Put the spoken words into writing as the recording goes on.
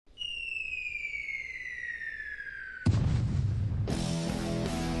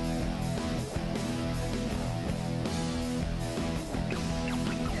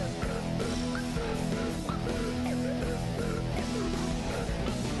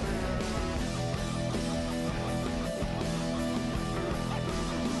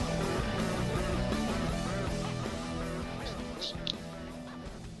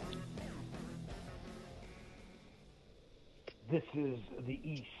is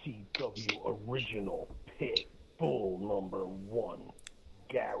the ECW original pit bull #1,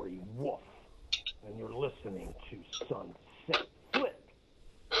 Gary Wolf, and you're listening to Sunset Flip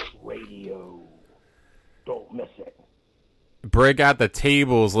Radio. Don't miss it. Break out the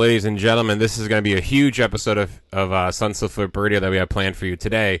tables, ladies and gentlemen. This is going to be a huge episode of Sunset Flip Radio that we have planned for you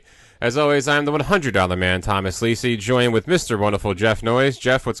today. As always, I'm the $100 man, Thomas Lisi, joined with Mr. Wonderful Jeff Noyes.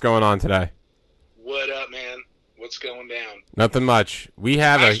 Jeff, what's going on today? What up, man? What's going down? Nothing much. We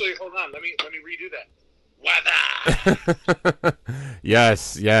have Actually, hold on. Let me redo that. Weather.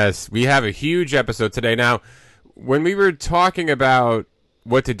 Yes. We have a huge episode today. Now, when we were talking about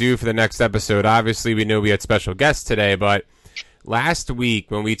what to do for the next episode, obviously we knew we had special guests today, but last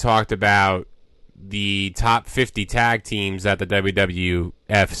week when we talked about the top 50 tag teams that the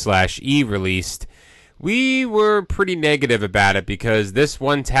WWF/E released, we were pretty negative about it because this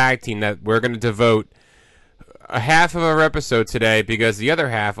one tag team that we're going to devote a half of our episode today, because the other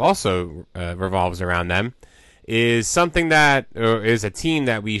half also revolves around them, is something that is a team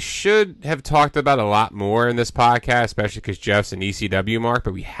that we should have talked about a lot more in this podcast, especially because Jeff's an ECW mark,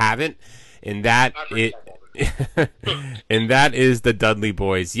 but we haven't, and that is the Dudley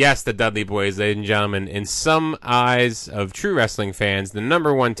Boys. Yes, the Dudley Boys, ladies and gentlemen, in some eyes of true wrestling fans, the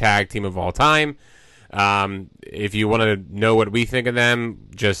 #1 tag team of all time. If you want to know what we think of them,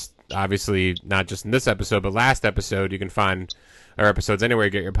 just obviously not just in this episode, but last episode, you can find our episodes anywhere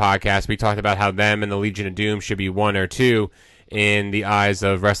you get your podcast. We talked about how them and the Legion of Doom should be 1 or 2 in the eyes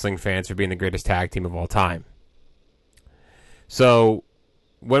of wrestling fans for being the greatest tag team of all time. So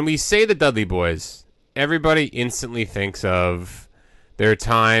when we say the Dudley Boys, everybody instantly thinks of their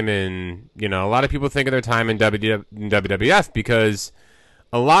time in, a lot of people think of their time in WWF because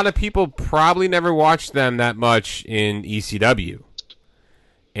a lot of people probably never watched them that much in ECW.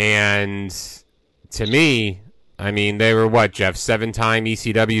 And to me, I mean, they were what, Jeff? 7-time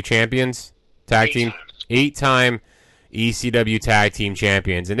ECW champions? Tag team? 8-time ECW tag team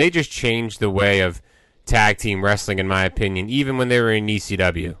champions. And they just changed the way of tag team wrestling, in my opinion, even when they were in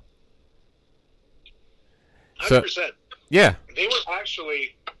ECW. 100%. Yeah. They were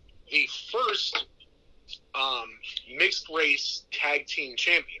actually the first mixed race tag team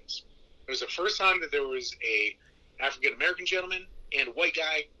champions. It was the first time that there was a African American gentleman and a white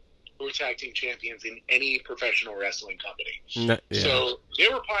guy who were tag team champions in any professional wrestling company. So they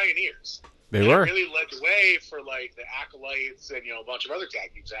were pioneers. They were. Really led the way for like the Acolytes and a bunch of other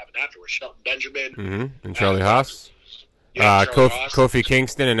tag teams that happened afterwards. Shelton Benjamin and Charlie Haas. Charlie Haas. Kofi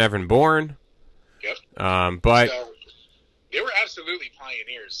Kingston and Evan Bourne. Yep. But so, they were absolutely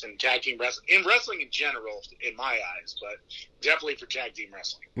pioneers in tag team wrestling, in wrestling in general, in my eyes, but definitely for tag team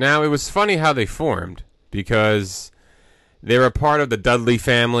wrestling. Now, it was funny how they formed, because they were part of the Dudley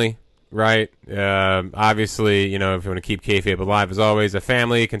family, right? Obviously, if you want to keep kayfabe alive, as always, a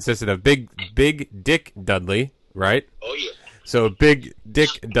family consisted of Big Dick Dudley, right? Oh, yeah. So Big Dick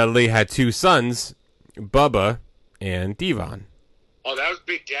Dudley had 2 sons, Bubba and Devon. Oh, that was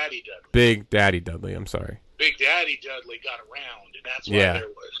Big Daddy Dudley. Big Daddy Dudley, I'm sorry. Big Daddy Dudley got around, and that's why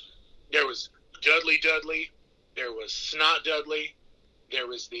there was Dudley, there was Snot Dudley, there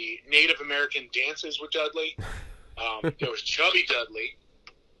was the Native American dances with Dudley, there was Chubby Dudley,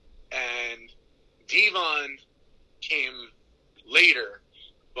 and Devon came later,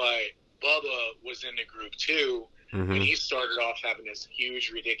 but Bubba was in the group too, and he started off having this huge,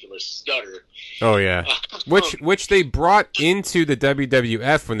 ridiculous stutter. Oh, yeah. Which they brought into the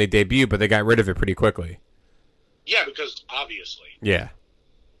WWF when they debuted, but they got rid of it pretty quickly. Yeah, because obviously. Yeah.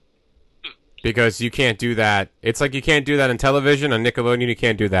 Because you can't do that. It's like you can't do that on television. On Nickelodeon, you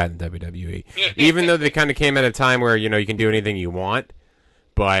can't do that in WWE. Even though they kind of came at a time where, you can do anything you want.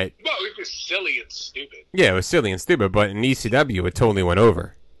 But... Well, it was silly and stupid. Yeah, it was silly and stupid. But in ECW, it totally went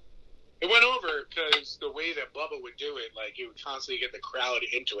over. It went over because the way that Bubba would do it, like, he would constantly get the crowd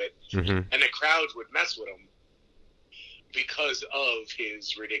into it. And the crowds would mess with him because of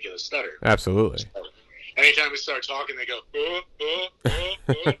his ridiculous stutter. Absolutely. So, anytime we start talking, they go, You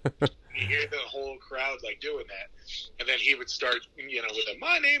hear the whole crowd, like, doing that. And then he would start, with a,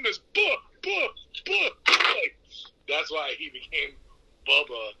 my name is Like, that's why he became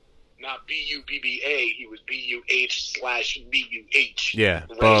Bubba, not B-U-B-B-A. He was B-U-H/B-U-H. Yeah,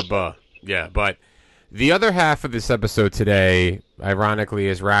 Bubba. Yeah, but the other half of this episode today, ironically,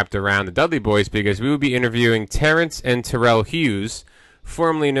 is wrapped around the Dudley Boys, because we will be interviewing Terrence and Terrell Hughes,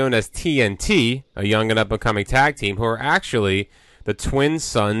 formerly known as TNT, a young and up-and-coming tag team, who are actually the twin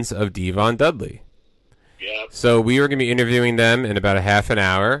sons of Devon Dudley. Yep. So we are going to be interviewing them in about a half an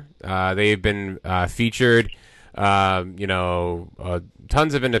hour. They've been featured tons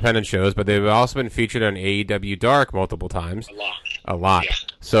of independent shows, but they've also been featured on AEW Dark multiple times. A lot. Yeah.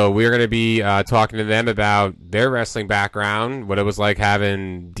 So we're going to be talking to them about their wrestling background, what it was like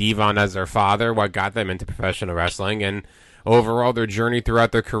having Devon as their father, what got them into professional wrestling, and overall their journey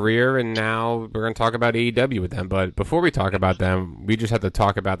throughout their career. And now we're going to talk about AEW with them. But before we talk about them, we just have to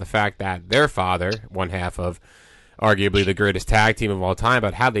talk about the fact that their father, one half of arguably the greatest tag team of all time,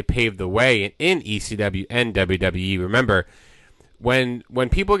 about how they paved the way in ECW and WWE. Remember, when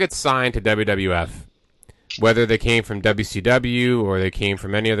people get signed to WWF, whether they came from WCW or they came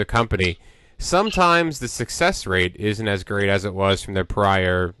from any other company, sometimes the success rate isn't as great as it was from their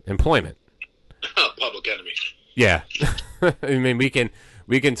prior employment. Public Enemy. Yeah. I mean, we can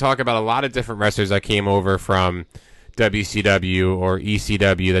talk about a lot of different wrestlers that came over from WCW or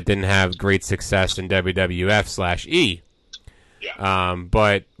ECW that didn't have great success in WWF/E. Yeah.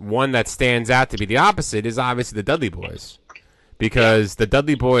 But one that stands out to be the opposite is obviously the Dudley Boys, because the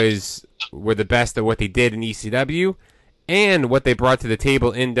Dudley Boys were the best at what they did in ECW and what they brought to the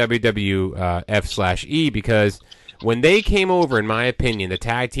table in WWF/E, because when they came over, in my opinion, the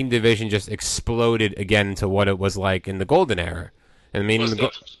tag team division just exploded again into what it was like in the golden era. I mean, in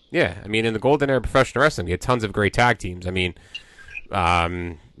the golden era of professional wrestling, you had tons of great tag teams. I mean,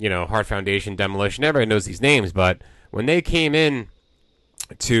 Heart Foundation, Demolition, everybody knows these names, but when they came in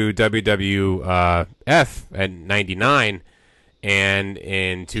to WWF at 99 and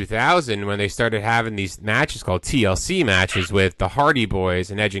in 2000, when they started having these matches called TLC matches with the Hardy Boys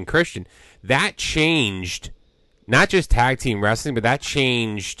and Edge and Christian, that changed not just tag team wrestling, but that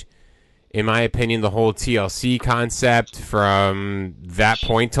changed, in my opinion, the whole TLC concept from that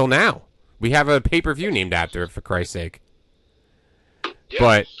point till now. We have a pay-per-view named after it, for Christ's sake. Yeah.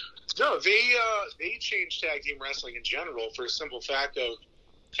 But no, they changed tag team wrestling in general for a simple fact of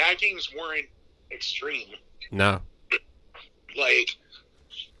tag teams weren't extreme. No. They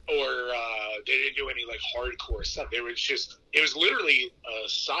didn't do any hardcore stuff. It was literally a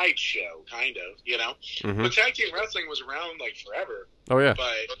sideshow, kind of, Mm-hmm. But tag team wrestling was around forever. Oh yeah.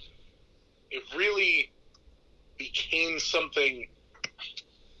 But it really became something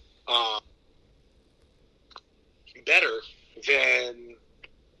better than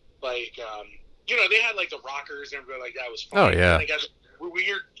they had the Rockers and everybody like that was fun. Oh yeah. And they got a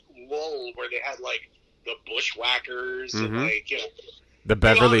weird lull where they had the Bushwhackers mm-hmm. and the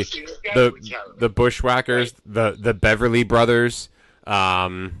Beverly, honestly, the Bushwhackers, right. the Beverly Brothers.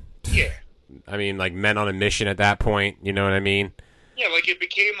 Yeah. I mean, Men on a Mission at that point. You know what I mean? Yeah, it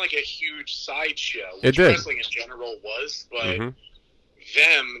became a huge sideshow, It which did. wrestling in general was, but mm-hmm.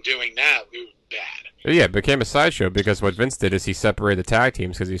 them doing that was bad. Yeah, it became a sideshow because what Vince did is he separated the tag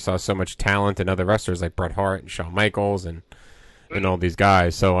teams because he saw so much talent in other wrestlers like Bret Hart and Shawn Michaels and all these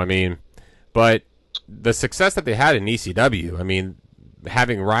guys. So, I mean, but the success that they had in ECW, I mean,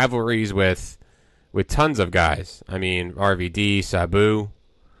 having rivalries with tons of guys. I mean, RVD, Sabu.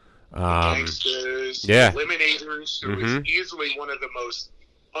 Gangsters, yeah. Eliminators, who mm-hmm. is easily one of the most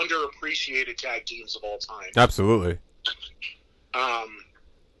underappreciated tag teams of all time. Absolutely.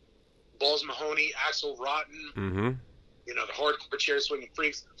 Balls Mahoney, Axel Rotten, mm-hmm. The hardcore chair swinging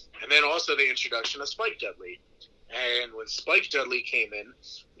freaks, and then also the introduction of Spike Dudley. And when Spike Dudley came in,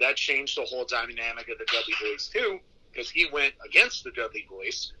 that changed the whole dynamic of the Dudley Boys too, because he went against the Dudley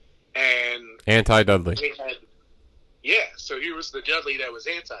Boys and anti-Dudley. So he was the Dudley that was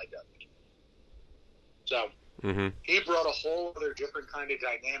anti-Dudley. So mm-hmm. he brought a whole other different kind of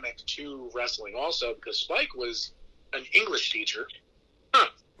dynamic to wrestling also, because Spike was an English teacher.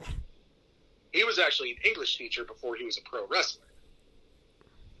 He was actually an English teacher before he was a pro wrestler,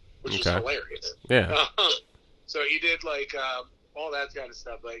 which is hilarious. Yeah. So he did all that kind of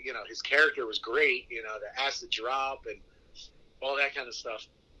stuff, but his character was great. The acid drop and all that kind of stuff.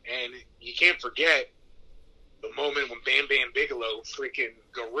 And you can't forget the moment when Bam Bam Bigelow freaking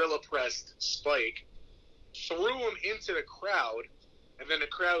gorilla pressed Spike, threw him into the crowd, and then the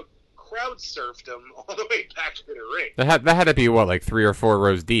crowd surfed him all the way back to the ring. That had to be 3 or 4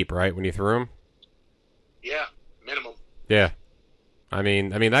 rows deep, right? When you threw him. Yeah, minimum. Yeah, I mean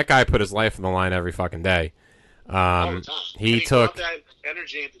that guy put his life on the line every fucking day. All the time. He took that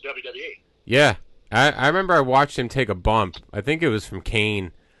energy into WWE. Yeah, I remember I watched him take a bump. I think it was from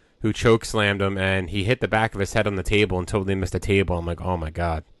Kane, who choke slammed him, and he hit the back of his head on the table and totally missed the table. I'm like, oh my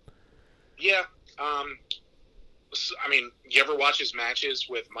god. Yeah. You ever watch his matches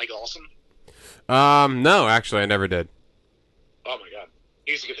with Mike Awesome? No, actually, I never did. Oh my god,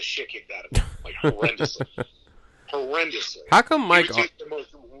 he used to get the shit kicked out of him, horrendously. Horrendously. How come Mike? He would take the most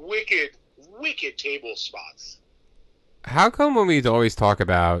wicked table spots. How come when we always talk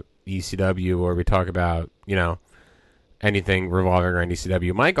about ECW or we talk about you know, anything revolving around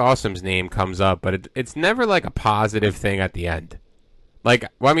ECW. Mike Awesome's name comes up, but it's never like a positive thing at the end. Like,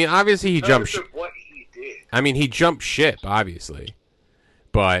 well, I mean, obviously he jumped. What he did. I mean, he jumped ship, obviously,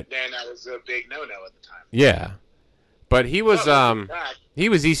 but then that was a big no-no at the time. Yeah, but he was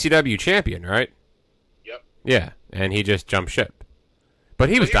ECW champion, right? Yep. Yeah, and he just jumped ship, but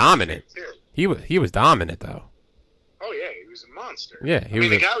he was dominant. He was dominant though. Oh yeah, he was a monster. Yeah,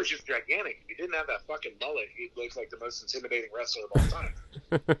 the guy was just gigantic. If he didn't have that fucking mullet, he looks like the most intimidating wrestler of all time.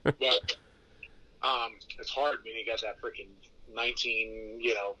 But it's hard when you got that freaking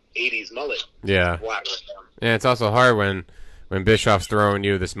 80s mullet. Yeah. Yeah, it's also hard when Bischoff's throwing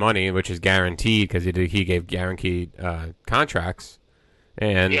you this money, which is guaranteed because he gave guaranteed contracts.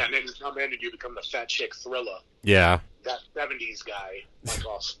 And then you come in and you become the fat chick Thriller. Yeah. That 70s guy. Like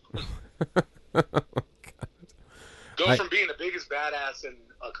awesome. Go from being the biggest badass in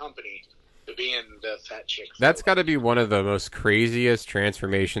a company to being the fat chick. That's got to be one of the most craziest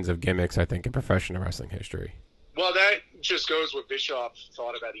transformations of gimmicks, I think, in professional wrestling history. Well, that just goes what Bischoff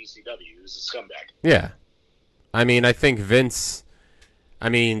thought about ECW. He was a scumbag. Yeah. I mean, I think Vince... I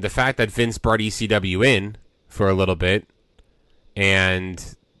mean, the fact that Vince brought ECW in for a little bit,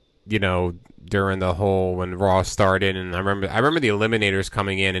 and, you know, during the whole... when Raw started, and I remember the Eliminators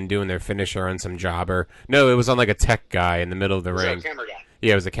coming in and doing their finisher on some jobber. No, it was on like a tech guy in the middle of the ring. A camera guy.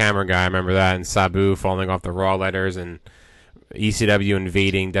 Yeah, it was a camera guy. I remember that. And Sabu falling off the Raw letters and ECW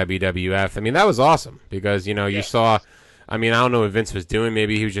invading WWF. I mean, that was awesome because, you know, you saw... I mean, I don't know what Vince was doing.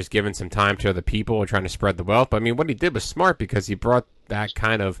 Maybe he was just giving some time to other people or trying to spread the wealth. But, I mean, what he did was smart because he brought that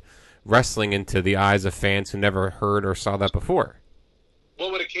kind of wrestling into the eyes of fans who never heard or saw that before. Well,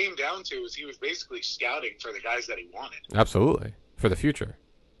 what it came down to is he was basically scouting for the guys that he wanted. Absolutely. For the future.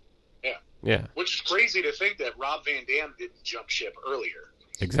 Yeah. Yeah. Which is crazy to think that Rob Van Dam didn't jump ship earlier.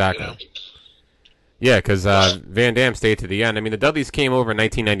 Exactly. You know? Yeah, because Van Dam stayed to the end. I mean, the Dudleys came over in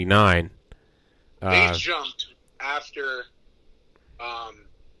 1999. They jumped after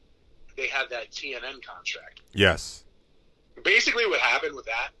they had that TNN contract. Yes. Basically what happened with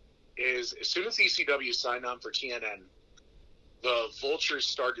that is as soon as ECW signed on for TNN, the Vultures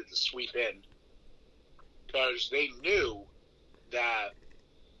started to sweep in because they knew that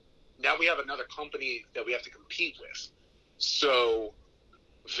now we have another company that we have to compete with. So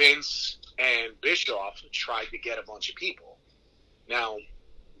Vince and Bischoff tried to get a bunch of people. Now,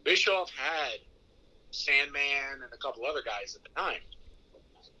 Bischoff had Sandman and a couple other guys at the time.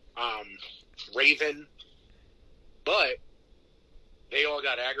 Raven. But they all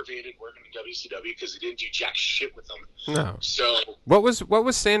got aggravated working in WCW because they didn't do jack shit with them. No. So what was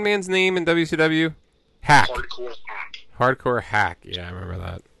Sandman's name in WCW? Hack. Hardcore Hack. Hardcore Hack. Yeah, I remember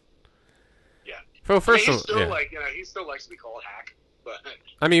that. Yeah. Well, first I mean, he still likes to be called Hack. But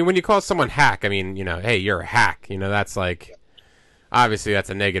I mean, when you call someone Hack, I mean, you know, hey, you're a hack. You know, that's like, obviously that's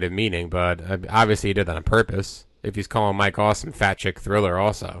a negative meaning, but obviously he did that on purpose. If he's calling Mike Awesome Fat Chick Thriller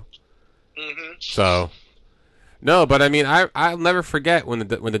also. Mm-hmm. So, no, but I mean, I'll never forget when the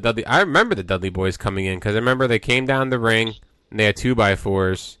Dudley. I remember the Dudley Boys coming in because I remember they came down the ring and they had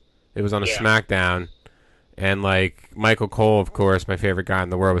 2x4s. It was on a SmackDown, and like Michael Cole, of course, my favorite guy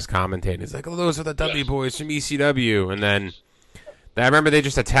in the world, was commentating. He's like, "Oh, those are the Dudley Boys from ECW," and then. I remember they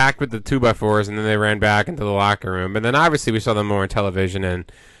just attacked with the 2x4s and then they ran back into the locker room. And then obviously we saw them more on television,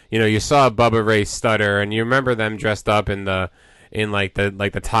 and you know, you saw Bubba Ray stutter, and you remember them dressed up in the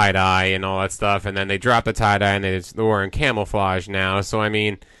tie dye and all that stuff. And then they dropped the tie dye and they're wearing camouflage now. So I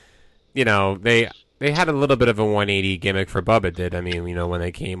mean, you know, they had a little bit of a 180 gimmick for Bubba did. I mean, you know, when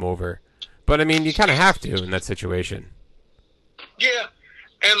they came over, but I mean, you kind of have to in that situation. Yeah.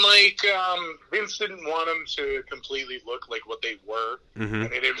 And, like, Vince didn't want them to completely look like what they were, and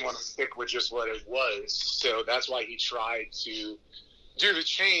they didn't want to stick with just what it was, so that's why he tried to do the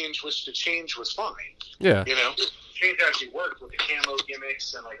change, which the change was fine. Yeah. You know? The change actually worked with the camo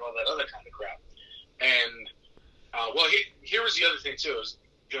gimmicks and, like, all that other kind of crap. And, here was the other thing, too, I was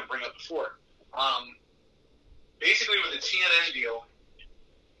going to bring up before. Basically, with the TNN deal,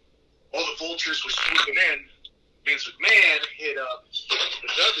 all the Vultures were swooping in. Vince McMahon hit up the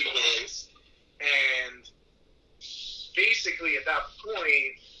Dudley Boys, and basically at that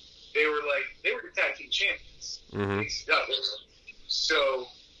point, they were the tag team champions. So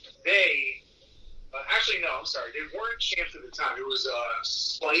they, they weren't champs at the time. It was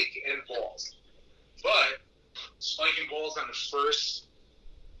Spike and Balls. But Spike and Balls on the first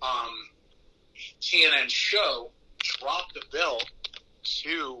TNN show dropped the belt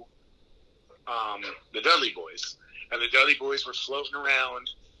to the Dudley Boys. And the Dudley Boys were floating around,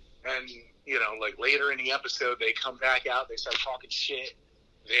 and, you know, like later in the episode, they come back out, they start talking shit.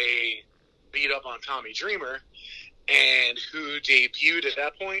 They beat up on Tommy Dreamer, and who debuted at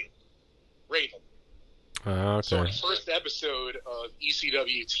that point? Raven. Okay. So in the first episode of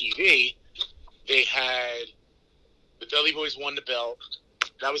ECW TV, they had the Dudley Boys won the belt.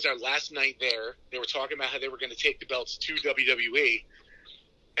 That was their last night there. They were talking about how they were going to take the belts to WWE,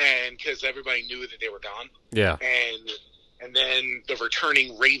 and because everybody knew that they were gone. Yeah. And then the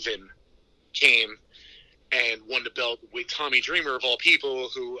returning Raven came and won the belt with Tommy Dreamer, of all people,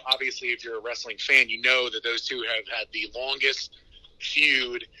 who obviously, if you're a wrestling fan, you know that those two have had the longest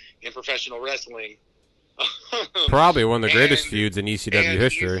feud in professional wrestling. Probably one of the greatest feuds in ECW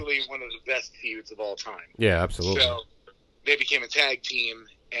history. Easily one of the best feuds of all time. Yeah, absolutely. So they became a tag team,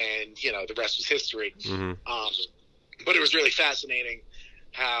 and the rest was history. Mm-hmm. But it was really fascinating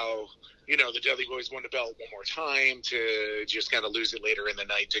how the Dudley Boys won the belt one more time to just kind of lose it later in the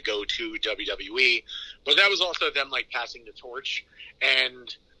night to go to WWE. But that was also them passing the torch,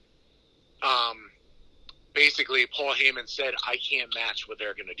 and basically, Paul Heyman said, I can't match what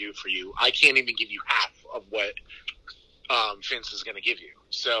they're going to do for you. I can't even give you half of what Vince is going to give you.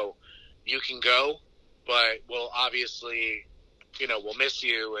 So you can go, but we'll obviously, we'll miss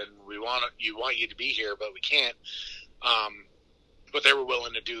you, and we want you to be here, but we can't. But they were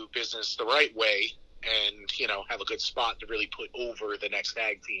willing to do business the right way and, have a good spot to really put over the next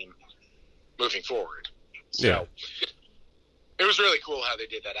tag team moving forward. So It was really cool how they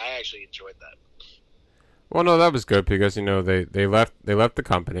did that. I actually enjoyed that. Well, no, that was good because they left the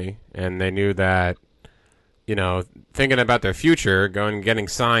company, and they knew that thinking about their future, getting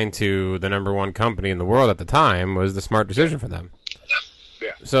signed to the #1 company in the world at the time was the smart decision for them.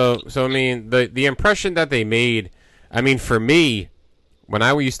 Yeah. So I mean, the impression that they made, I mean, for me, when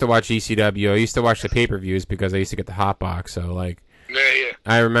I used to watch ECW, I used to watch the pay-per-views because I used to get the hot box. So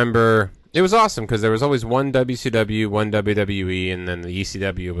I remember it was awesome because there was always one WCW, one WWE, and then the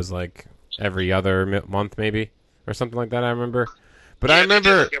ECW was every other month maybe or something like that. I remember, but I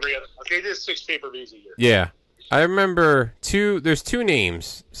remember they did 6 pay-per-views a year. Yeah, I remember there's 2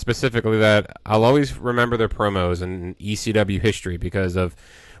 names specifically that I'll always remember their promos in ECW history because of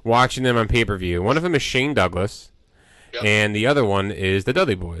watching them on pay-per-view. One of them is Shane Douglas, and the other one is the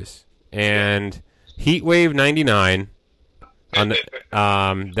Dudley Boys. And Heatwave '99,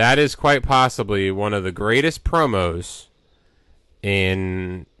 that is quite possibly one of the greatest promos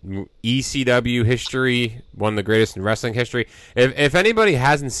in ECW history, one of the greatest in wrestling history. If anybody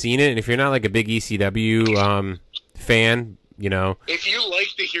hasn't seen it, and if you're not a big ECW fan, if you like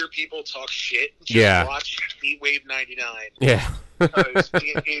to hear people talk shit, just watch Heatwave '99. Yeah,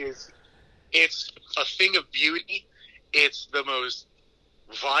 because it's a thing of beauty. It's the most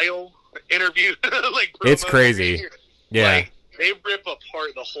vile interview. It's crazy. Yeah, they rip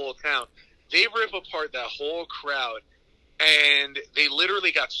apart the whole town. They rip apart that whole crowd. And they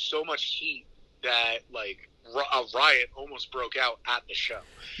literally got so much heat that, a riot almost broke out at the show.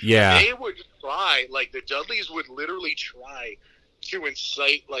 Yeah. They would try, the Dudleys would literally try to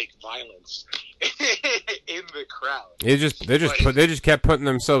incite, violence in the crowd. They just kept putting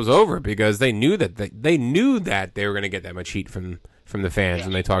themselves over because they knew that they were going to get that much heat from the fans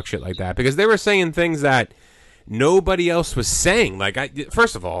when they talk shit like that. Because they were saying things that nobody else was saying.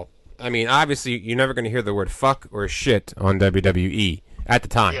 First of all, I mean, obviously, you're never going to hear the word fuck or shit on WWE at the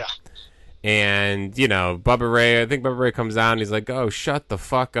time. Yeah. And, Bubba Ray, I think Bubba Ray comes out and he's like, oh, shut the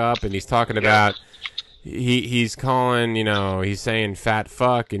fuck up. And he's talking about, he's calling, he's saying fat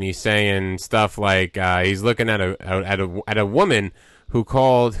fuck, and he's saying stuff like, he's looking at a woman who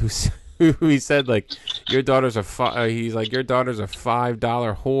called, who he said, your daughter's he's like, your daughter's a $5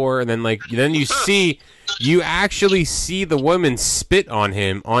 whore. And then, then you actually see the woman spit on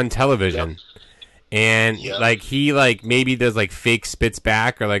him on television. Yep. And he maybe does fake spits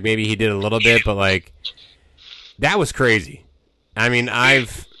back, or maybe he did a little bit, but that was crazy. I mean,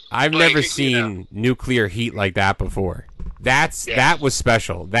 I've never seen nuclear heat like that before. That was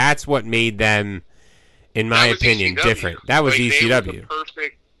special. That's what made them, in my opinion, ECW. Different. That was ECW.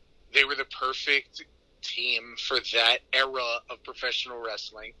 They were the perfect team for that era of professional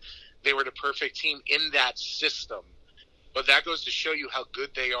wrestling. They were the perfect team in that system. But that goes to show you how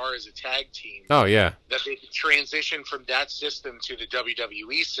good they are as a tag team. Oh, yeah. That they could transition from that system to the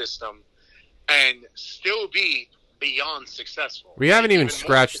WWE system and still be beyond successful. We haven't even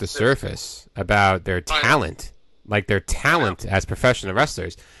scratched the surface about their talent. Their talent as professional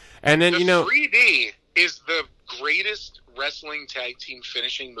wrestlers. And then, 3D is the greatest wrestling tag team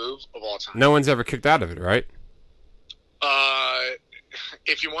finishing move of all time. No one's ever kicked out of it, right?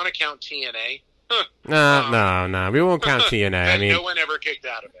 If you want to count TNA, no, we won't count TNA. I mean, no one ever kicked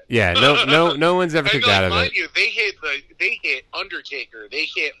out of it. Yeah, no one's ever kicked out of it. Mind you, they hit Undertaker, they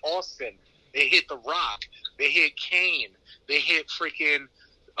hit Austin, They hit The Rock. They hit Kane. They hit freaking,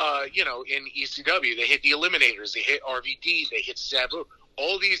 in ECW, they hit the Eliminators. They hit RVD. They hit Sabu.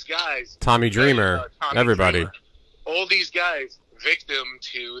 All these guys. Tommy Dreamer. Everybody. Dreamer, all these guys victim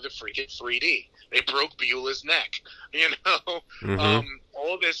to the freaking 3D. They broke Beulah's neck.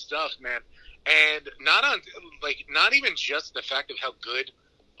 All this stuff, man. And not even just the fact of how good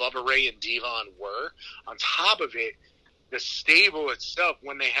Bubba Ray and Devon were. On top of it, the stable itself,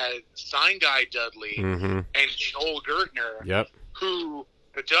 when they had Sign Guy Dudley and Joel Gertner, who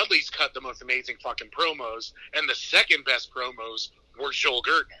the Dudleys cut the most amazing fucking promos, and the second best promos were Joel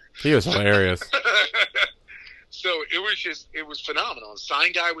Gertner. He was hilarious. So it was phenomenal. And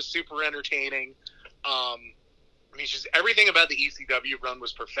Sign Guy was super entertaining. Just everything about the ECW run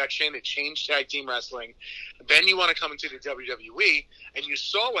was perfection. It changed tag team wrestling. Then you want to come into the WWE, and you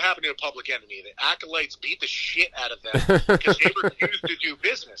saw what happened to Public Enemy. The Acolytes beat the shit out of them because they refused to do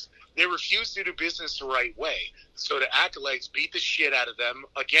business. They refused to do business the right way. So the Acolytes beat the shit out of them.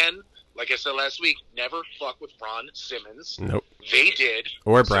 Again, like I said last week, never fuck with Ron Simmons. Nope. They did.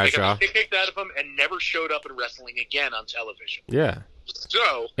 Or Bradshaw. So they got kicked out of them and never showed up in wrestling again on television. Yeah.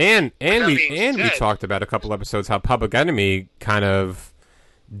 So we talked about a couple episodes how Public Enemy kind of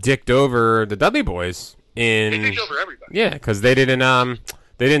dicked over the Dudley Boys they dicked over everybody. Yeah, because they didn't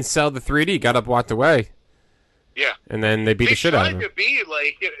sell the 3D, got up, walked away. Yeah, and then they beat the shit out of them.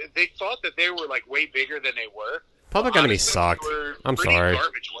 They thought that they were like way bigger than they were. Public Enemy sucked. I'm sorry.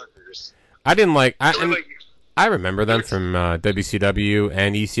 Garbage workers. I didn't like. I remember them from WCW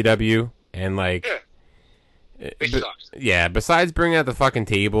and ECW, and like. Yeah. They sucked. Yeah, besides bringing out the fucking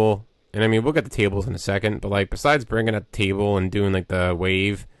table, and I mean, we'll get the tables in a second, but like, besides bringing out the table and doing like the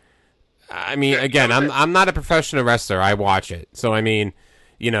wave, I mean, again, I'm not a professional wrestler. I watch it, so I mean,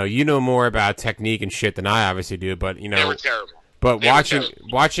 you know more about technique and shit than I obviously do, but they were terrible. But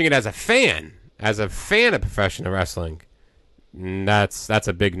watching it as a fan of professional wrestling, that's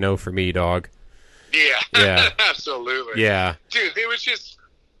a big no for me, dog. Yeah, absolutely. Yeah, dude, it was just.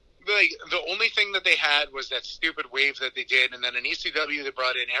 The only thing that they had was that stupid wave that they did, and then in ECW they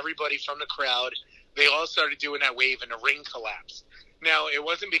brought in everybody from the crowd. They all started doing that wave, and the ring collapsed. Now, it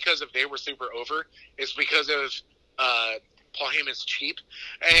wasn't because they were super over. It's because of Paul Heyman's cheap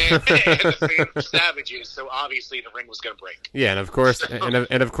and the Fans Savages, so obviously the ring was going to break. Yeah, and of course,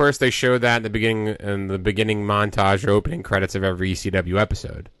 and of course they showed that in the beginning montage or opening credits of every ECW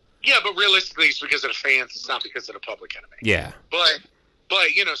episode. Yeah, but realistically, it's because of the fans. It's not because of the Public Enemy. Yeah. But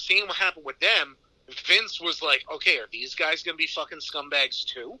seeing what happened with them, Vince was like, okay, are these guys going to be fucking scumbags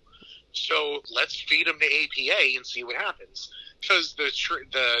too? So let's feed them to APA and see what happens. Because the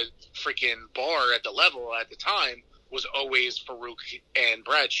freaking bar at the level at the time was always Farouk and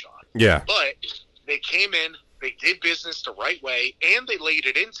Bradshaw. Yeah. But they came in, they did business the right way, and they laid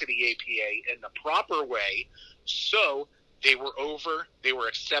it into the APA in the proper way. So they were over, they were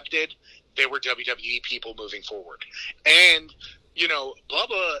accepted, they were WWE people moving forward. And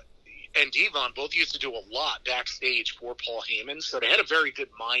Bubba and Devon both used to do a lot backstage for Paul Heyman, so they had a very good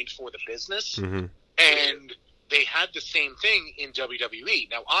mind for the business. Mm-hmm. And they had the same thing in WWE.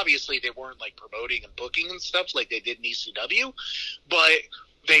 Now, obviously, they weren't like promoting and booking and stuff like they did in ECW, but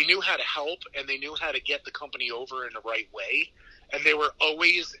they knew how to help and they knew how to get the company over in the right way. And they were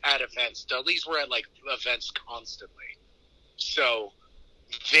always at events. Dudleys were at like events constantly. So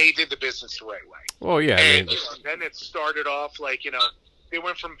they did the business the right way. Well, yeah. And then it started off like, they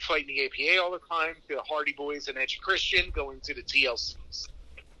went from fighting the APA all the time to the Hardy Boys and Edge Christian going to the TLCs.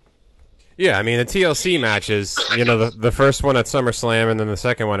 Yeah, I mean, the TLC matches, the first one at SummerSlam and then the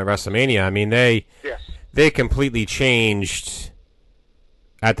second one at WrestleMania, I mean, they completely changed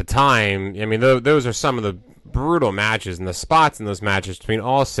at the time. I mean, those are some of the brutal matches and the spots in those matches between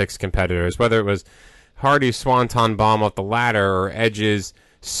all six competitors, whether it was Hardy's Swanton Bomb off the ladder or Edge's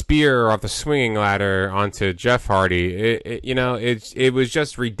spear off the swinging ladder onto Jeff Hardy. It was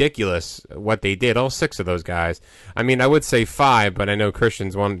just ridiculous what they did. All six of those guys. I mean, I would say five, but I know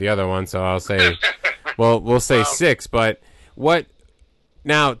Christian's one the other one, so I'll say, we'll say six. But what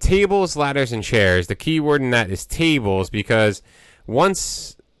now? Tables, ladders, and chairs. The key word in that is tables, because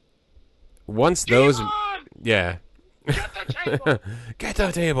once those, yeah. Get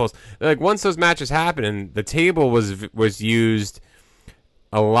the tables. Like once those matches happened, and the table was used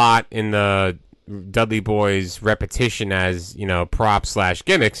a lot in the Dudley Boys' repetition as props /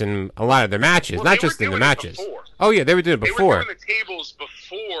 gimmicks in a lot of their matches, well, not just in the matches. Before. Oh yeah, they were doing it before. They were doing the tables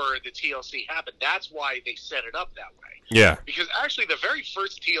before the TLC happened. That's why they set it up that way. Yeah. Because actually, the very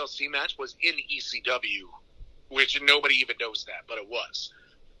first TLC match was in ECW, which nobody even knows that, but it was.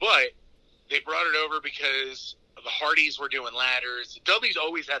 But they brought it over because The Hardys were doing ladders. The Dudleys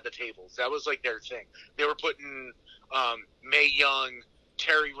always had the tables. That was like their thing. They were putting Mae Young,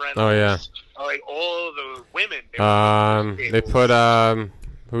 Terry Reynolds. Oh yeah. Like all the women. They put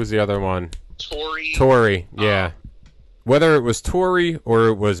who's the other one? Tori. Yeah. Whether it was Tori or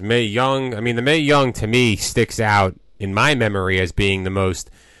it was Mae Young, I mean, the Mae Young to me sticks out in my memory as being the most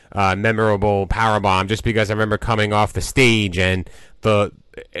memorable powerbomb, just because I remember coming off the stage and the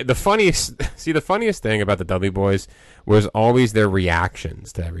funniest thing about the Dudley Boys was always their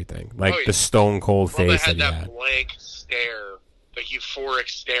reactions to everything, like the stone cold face that he had. That blank stare, the euphoric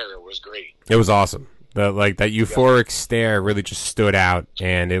stare, was great. It was awesome. That euphoric stare really just stood out,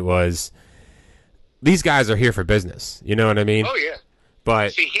 and it was, these guys are here for business. You know what I mean? Oh yeah.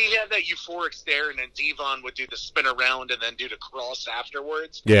 But see, he had that euphoric stare, and then Devon would do the spin around and then do the cross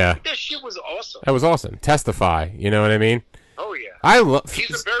afterwards. Yeah, that shit was awesome. That was awesome. Testify. You know what I mean? Oh yeah.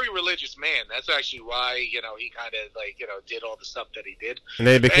 He's a very religious man. That's actually why he kind of did all the stuff that he did. And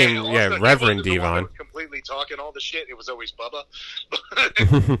they became Reverend Devon. Completely talking all the shit. It was always Bubba.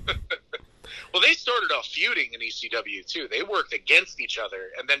 Well, they started off feuding in ECW too. They worked against each other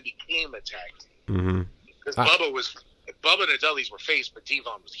and then became a tag team. Because Bubba and the Dudleys were face, but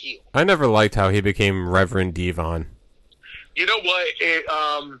Devon was heel. I never liked how he became Reverend Devon. You know what? It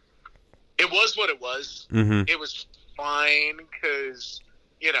was what it was. Mm-hmm. It was fine because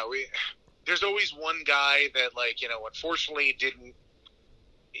there's always one guy that unfortunately didn't.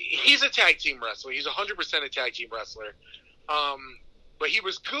 He's a tag team wrestler. He's 100% a tag team wrestler. But he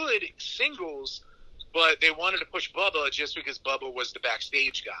was good singles. But they wanted to push Bubba just because Bubba was the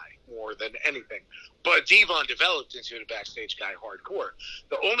backstage guy more than anything. But Devon developed into the backstage guy hardcore.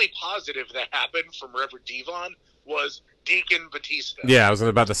 The only positive that happened from Reverend Devon was Deacon Batista. Yeah, I was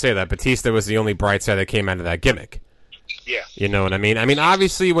about to say that. Batista was the only bright side that came out of that gimmick. Yeah. You know what I mean? I mean,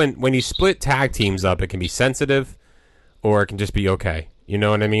 obviously, when you split tag teams up, it can be sensitive or it can just be okay. You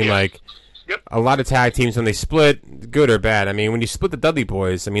know what I mean? Yeah. Yep. A lot of tag teams, when they split, good or bad, I mean, when you split the Dudley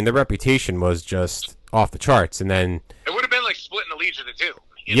Boys, I mean, their reputation was just off the charts, and then... It would have been like splitting the Legion of Doom.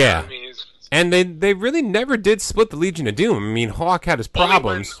 Yeah. I mean, and they really never did split the Legion of Doom. I mean, Hawk had his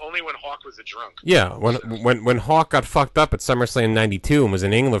problems. Only when Hawk was a drunk. Yeah, when Hawk got fucked up at SummerSlam 92 and was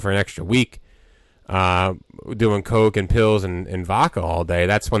in England for an extra week, doing coke and pills and vodka all day,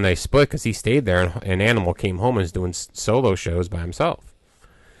 that's when they split, because he stayed there, and Animal came home and was doing solo shows by himself.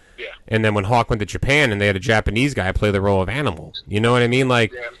 Yeah. And then when Hawk went to Japan and they had a Japanese guy play the role of Animal, you know what I mean?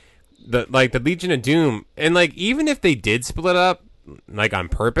 Like, the Legion of Doom, and even if they did split up, on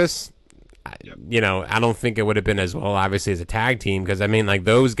purpose, I don't think it would have been as well, obviously, as a tag team, because I mean,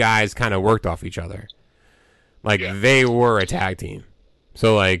 those guys kind of worked off each other. They were a tag team.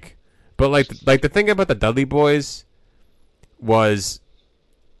 So but the thing about the Dudley Boys was.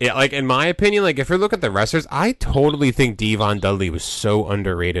 Yeah, in my opinion, if you look at the wrestlers, I totally think Devon Dudley was so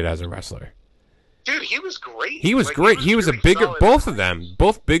underrated as a wrestler. Dude, he was great. He was great. He was a bigger, both of them,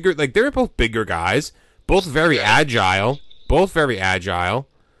 both bigger, they were both bigger guys, both very agile,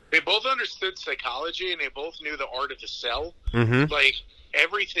 They both understood psychology, and they both knew the art of the sell. Mm-hmm.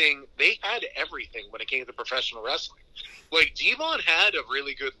 Everything, they had everything when it came to professional wrestling. Devon had a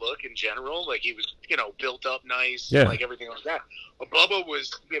really good look in general. He was, built up nice, everything like that. But Bubba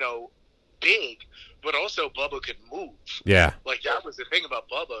was, big, but also Bubba could move. Yeah. That was the thing about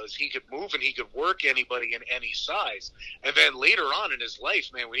Bubba, is he could move and he could work anybody in any size. And then later on in his life,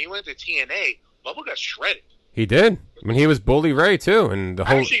 man, when he went to TNA, Bubba got shredded. He did. I mean, he was Bully Ray, too. And the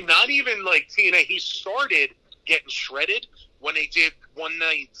whole... Actually, not even TNA. He started getting shredded when they did One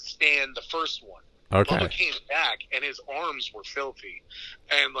Night Stand, the first one. Okay. Bubba came back, and his arms were filthy.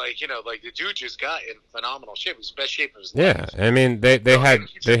 And, the dude just got in phenomenal shape. It was the best shape of his life. Yeah, I mean, they had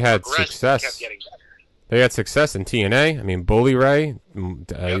success. Kept getting better. They had success in TNA. I mean, Bully Ray,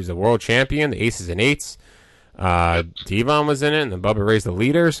 he was a world champion, the Aces and Eights. Devon was in it, and then Bubba Ray's the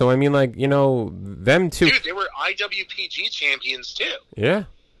leader. So, I mean, them two... Dude, they were IWPG champions, too. Yeah.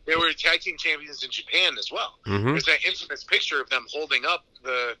 They were tag team champions in Japan as well. Mm-hmm. There's that infamous picture of them holding up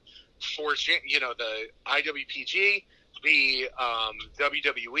the the IWPG, the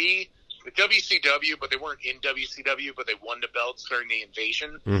WWE, the WCW, but they weren't in WCW, but they won the belts during the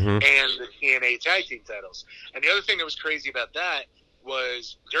Invasion, and the TNA tag team titles. And the other thing that was crazy about that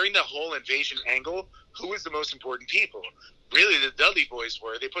was during the whole Invasion angle, who was the most important people? Really, the Dudley Boys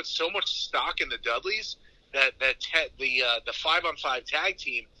were. They put so much stock in the Dudleys that the 5-on-5 tag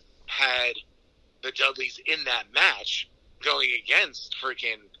team had the Dudleys in that match going against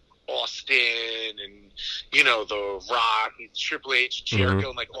freaking Austin and the Rock, Triple H, Jericho,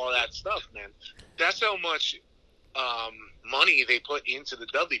 and all that stuff, man. That's how much money they put into the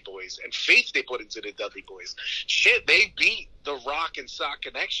Dudley Boys and faith they put into the Dudley Boys. Shit, they beat The Rock and Sock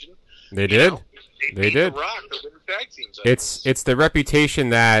Connection. They did. They beat did. The Rock, the women's tag teams. It's the reputation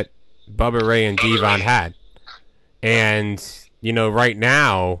that Bubba Ray and Devon had. And, right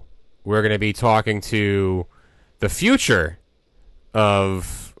now, we're going to be talking to the future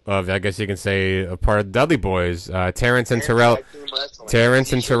of I guess you can say, a part of the Dudley Boys, Terrence and Terrell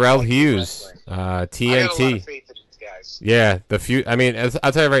Hughes, TNT. I have a lot of faith in these guys. Yeah,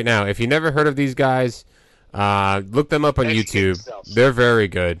 I'll tell you right now, if you never heard of these guys, look them up on YouTube. They're very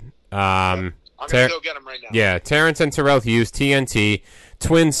good. I'm going to go get them right now. Yeah, Terrence and Terrell Hughes, TNT,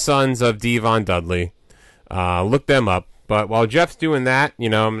 twin sons of Devon Dudley. Look them up. But while Jeff's doing that,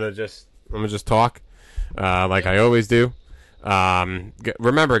 I'm gonna just talk, like I always do.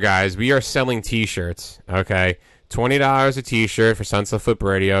 Remember, guys, we are selling T-shirts. Okay, $20 a T-shirt for Sunset Flip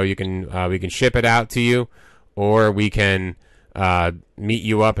Radio. You can we can ship it out to you, or we can meet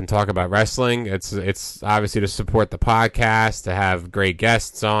you up and talk about wrestling. It's obviously to support the podcast, to have great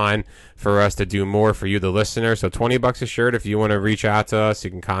guests on, for us to do more for you, the listener. So $20 a shirt. If you want to reach out to us,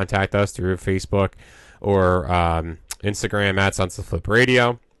 you can contact us through Facebook or Instagram at Sunset Flip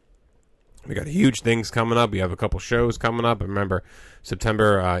Radio. We got huge things coming up. We have a couple shows coming up. Remember,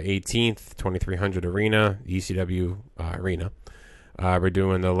 September 18th, 2300 Arena, ECW Arena. We're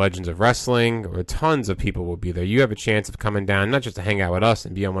doing the Legends of Wrestling. Tons of people will be there. You have a chance of coming down, not just to hang out with us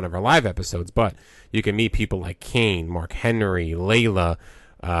and be on one of our live episodes, but you can meet people like Kane, Mark Henry, Layla,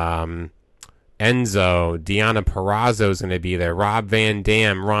 Enzo, Deonna Purrazzo is going to be there. Rob Van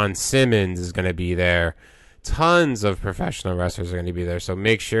Dam, Ron Simmons is going to be there. Tons of professional wrestlers are going to be there, so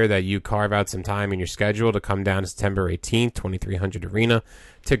make sure that you carve out some time in your schedule to come down September 18th, 2300 Arena.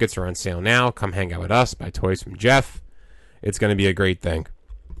 Tickets are on sale now. Come hang out with us, buy toys from Jeff. It's going to be a great thing.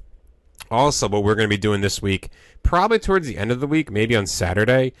 Also, what we're going to be doing this week, probably towards the end of the week, maybe on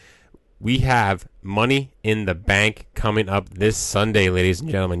Saturday, we have Money in the Bank coming up this Sunday, ladies and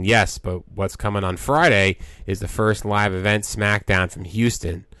gentlemen. Yes, but what's coming on Friday is the first live event, SmackDown from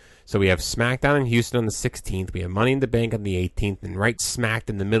Houston. So we have SmackDown in Houston on the 16th. We have Money in the Bank on the 18th. And right smacked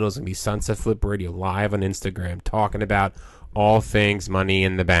in the middle is going to be Sunset Flip Radio live on Instagram talking about all things Money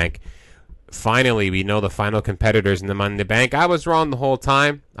in the Bank. Finally, we know the final competitors in the Money in the Bank. I was wrong the whole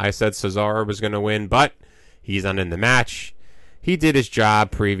time. I said Cesaro was going to win, but he's not in the match. He did his job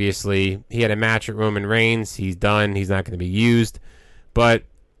previously. He had a match at Roman Reigns. He's done. He's not going to be used. But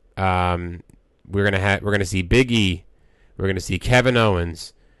we're going to see Big E. We're going to see Kevin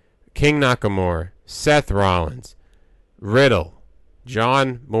Owens, King Nakamura, Seth Rollins, Riddle,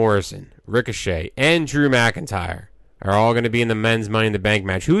 John Morrison, Ricochet, and Drew McIntyre are all going to be in the men's Money in the Bank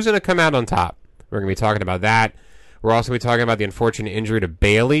match. Who's going to come out on top? We're going to be talking about that. We're also going to be talking about the unfortunate injury to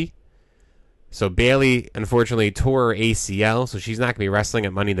Bayley. So Bayley, unfortunately, tore her ACL, so she's not going to be wrestling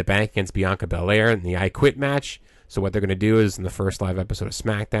at Money in the Bank against Bianca Belair in the I Quit match. So what they're going to do is, in the first live episode of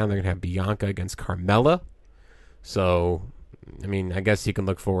SmackDown, they're going to have Bianca against Carmella. So, I guess you can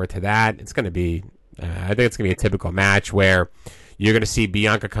look forward to that. It's going to be, I think it's going to be a typical match where you're going to see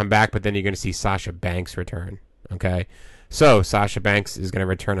Bianca come back, but then you're going to see Sasha Banks return. Okay? So, Sasha Banks is going to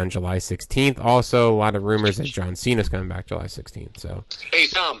return on July 16th. Also, a lot of rumors that John Cena's coming back July 16th. So, hey,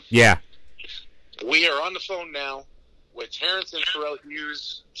 Tom. Yeah. We are on the phone now with Terrence and Terrell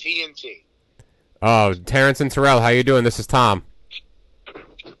Hughes, TNT. Oh, Terrence and Terrell, how you doing? This is Tom.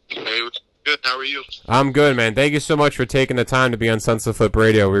 Hey, good. How are you? I'm good, man. Thank you so much for taking the time to be on Sunset Flip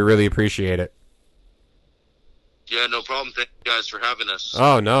Radio. We really appreciate it. Yeah, no problem. Thank you guys for having us.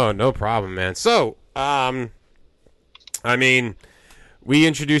 Oh, no problem, man. So, we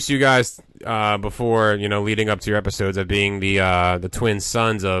introduced you guys before, leading up to your episodes of being the twin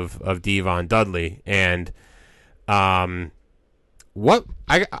sons of Devon Dudley, and what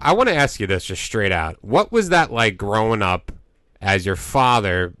I want to ask you this just straight out. What was that like growing up as your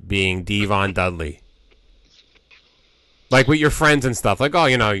father being Devon Dudley? Like with your friends and stuff. Like,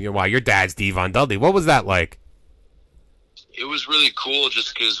 your dad's Devon Dudley. What was that like? It was really cool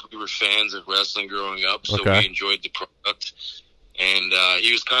just because we were fans of wrestling growing up, so we enjoyed the product. And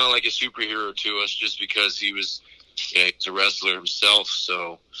he was kind of like a superhero to us just because he's a wrestler himself.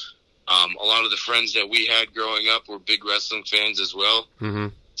 So a lot of the friends that we had growing up were big wrestling fans as well. Mm-hmm.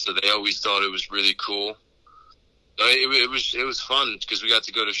 So they always thought it was really cool. It was fun because we got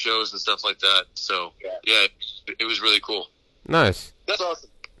to go to shows and stuff like that. So, yeah, it was really cool. Nice. That's awesome.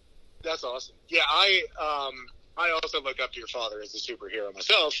 Yeah, I also look up to your father as a superhero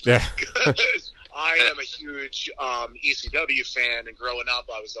myself. Yeah. I am a huge ECW fan, and growing up,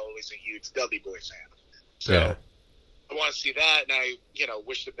 I was always a huge Dudley Boy fan. So, I want to see that, and I,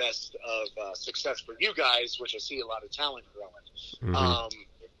 wish the best of success for you guys, which I see a lot of talent growing. Mm-hmm.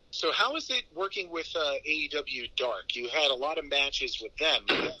 So how is it working with AEW Dark? You had a lot of matches with them.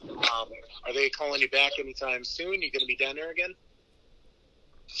 Are they calling you back anytime soon? You going to be down there again?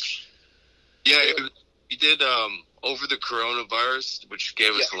 Yeah, we did over the coronavirus, which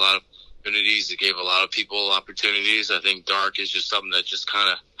gave us a lot of opportunities. It gave a lot of people opportunities. I think Dark is just something that just kind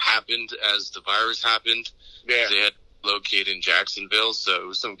of happened as the virus happened. Yeah. They had located in Jacksonville, so it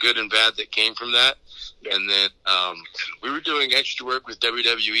was some good and bad that came from that. Yeah. And then we were doing extra work with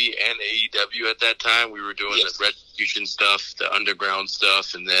WWE and AEW at that time. We were doing the Retribution stuff, the underground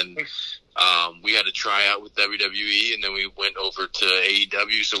stuff, and then we had a tryout with WWE, and then we went over to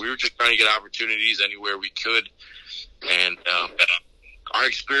AEW. So we were just trying to get opportunities anywhere we could. And our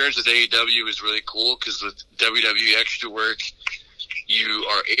experience with AEW is really cool because with WWE extra work, you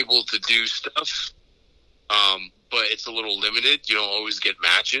are able to do stuff, but it's a little limited. You don't always get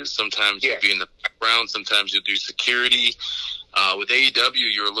matches. Sometimes you'll be in the background. Sometimes you'll do security. With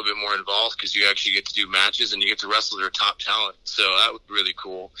AEW, you're a little bit more involved because you actually get to do matches and you get to wrestle their top talent. So that was really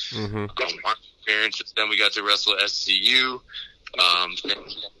cool. Mm-hmm. Our experience, then we got to wrestle SCU.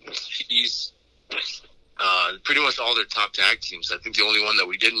 Pretty much all their top tag teams. I think the only one that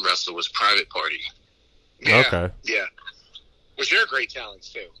we didn't wrestle was Private Party. Yeah. Okay. Yeah. Which they're great talents,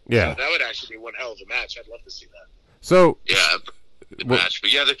 too. Yeah. So that would actually be one hell of a match. I'd love to see that. So yeah, the match.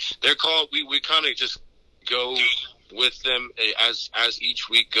 But yeah, they're called. We kind of just go with them as each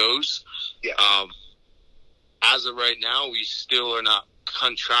week goes. Yeah. As of right now, we still are not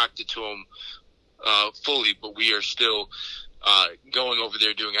contracted to them fully, but we are still going over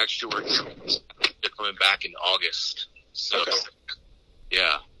there doing extra work. They're coming back in August. So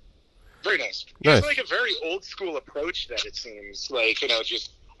yeah. Very nice. Nice. It's like a very old school approach that it seems like,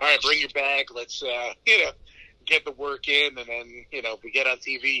 just, all right, bring your bag. Let's, get the work in. And then, if we get on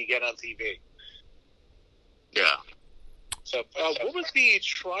TV, you get on TV. Yeah. So what was the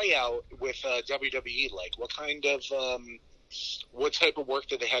tryout with WWE like? What kind of, what type of work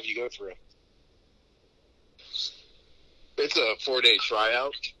did they have you go through? It's a 4-day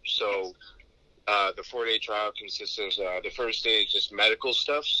tryout. So the 4-day tryout consists of the first day is just medical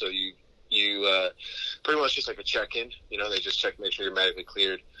stuff. So you pretty much just like a check-in. They just check, make sure you're medically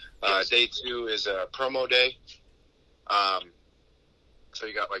cleared. Day 2 is a promo day. So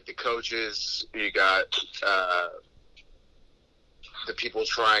you got like the coaches, you got the people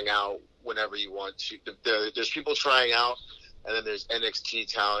trying out whenever you want to. There's people trying out, and then there's NXT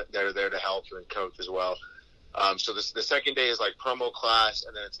talent that are there to help and coach as well. So the second day is like promo class,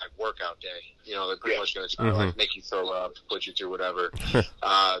 and then it's like workout day. They're pretty much going to try to like make you throw up, put you through whatever.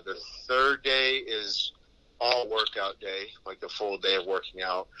 The third day is all workout day, like the full day of working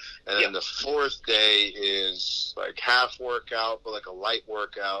out. And then the fourth day is like half workout, but like a light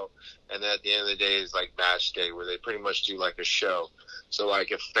workout. And then at the end of the day is like match day, where they pretty much do like a show. So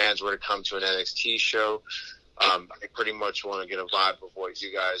like if fans were to come to an NXT show, I pretty much want to get a vibe of what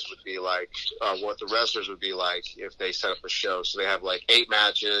you guys would be like, what the wrestlers would be like if they set up a show. So they have like 8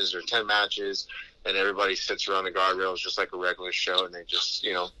 matches or 10 matches, and everybody sits around the guardrails just like a regular show, and they just,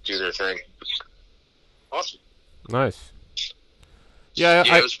 do their thing. Awesome. Nice. Yeah,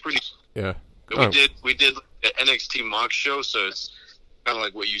 it was pretty. Yeah. We did the NXT mock show, so it's kind of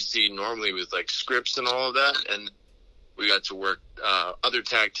like what you see normally with like scripts and all of that, and we got to work other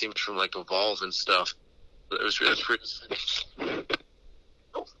tag teams from like Evolve and stuff. It was pretty.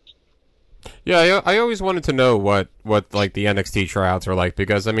 Yeah, I always wanted to know what like the NXT tryouts are like,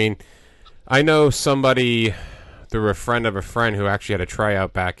 because I mean, I know somebody through a friend of a friend who actually had a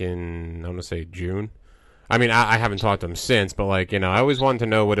tryout back in, I want to say June. I mean, I haven't talked to him since, but like, I always wanted to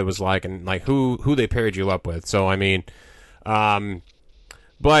know what it was like and like who they paired you up with. So I mean,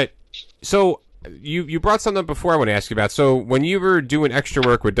 but so you brought something up before I want to ask you about. So when you were doing extra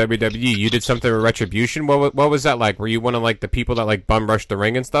work with WWE, you did something with Retribution. What was that like? Were you one of like the people that like bum rushed the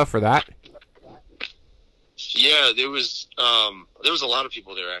ring and stuff for that? Yeah, there was a lot of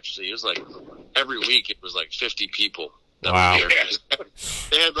people there actually. It was like every week it was like 50 people. Wow.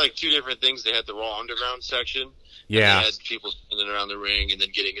 They had like 2 different things. They had the Raw Underground section. Yeah. They had people standing around the ring and then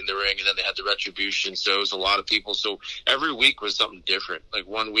getting in the ring, and then they had the Retribution. So it was a lot of people. So every week was something different. Like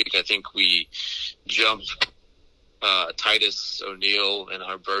one week I think we jumped Titus O'Neil and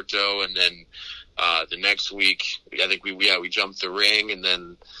Alberto, and then the next week I think we jumped the ring, and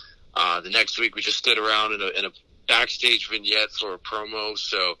then the next week we just stood around in a backstage vignette for a promo.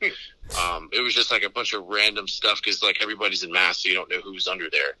 So it was just like a bunch of random stuff because like everybody's in masks, so you don't know who's under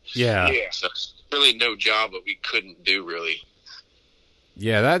there. Yeah. So really no job that we couldn't do really.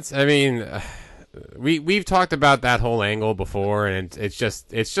 Yeah, I mean, we've talked about that whole angle before, and it's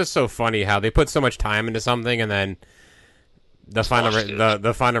just so funny how they put so much time into something, and then the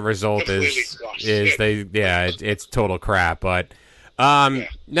final result is it's total crap. But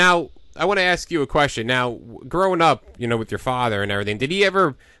now I want to ask you a question. Now, growing up, with your father and everything, did he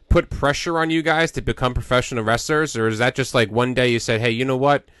ever put pressure on you guys to become professional wrestlers, or is that just like one day you said, hey, you know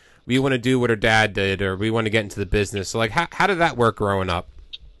what, we want to do what our dad did, or we want to get into the business? So like, how did that work growing up?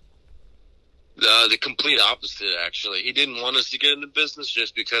 The complete opposite, actually. He didn't want us to get into business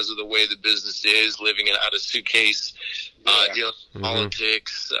just because of the way the business is, living it out of suitcase, dealing with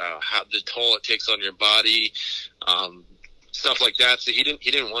politics, how the toll it takes on your body, stuff like that. So he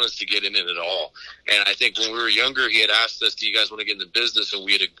didn't want us to get in it at all. And I think when we were younger, he had asked us, do you guys want to get into business? And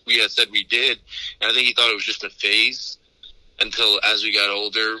we had said we did. And I think he thought it was just a phase until as we got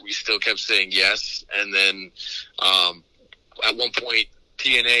older, we still kept saying yes. And then at one point,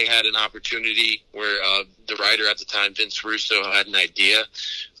 TNA had an opportunity where the writer at the time, Vince Russo, had an idea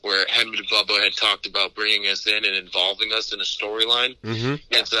where him and Bubba had talked about bringing us in and involving us in a storyline. Mm-hmm.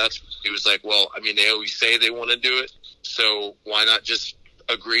 And so he was like, well, I mean, they always say they want to do it, so why not just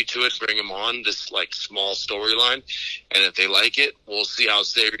agree to it, bring them on this like small storyline, and if they like it, we'll see how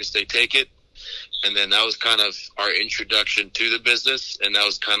serious they take it. And then that was kind of our introduction to the business, and that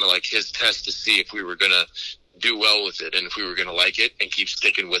was kind of like his test to see if we were going to do well with it and if we were going to like it and keep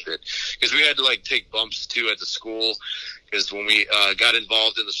sticking with it. Because we had to like take bumps too at the school, because when we got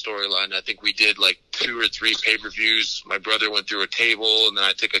involved in the storyline, I think we did like 2 or 3 pay-per-views. My brother went through a table, and then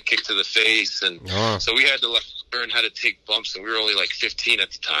I took a kick to the face, and so we had to like learn how to take bumps, and we were only like 15 at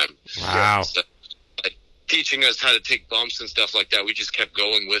the time. Wow. So, like, teaching us how to take bumps and stuff like that, we just kept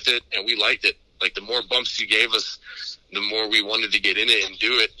going with it, and we liked it. Like, the more bumps you gave us, the more we wanted to get in it and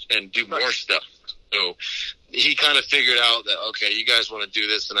do it and do more stuff. So he kind of figured out that, okay, you guys want to do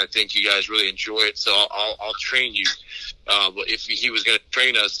this, and I think you guys really enjoy it, so I'll train you. But if he was going to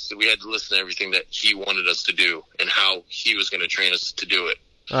train us, we had to listen to everything that he wanted us to do and how he was going to train us to do it.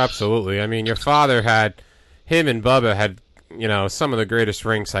 Absolutely. I mean, your father him and Bubba had, some of the greatest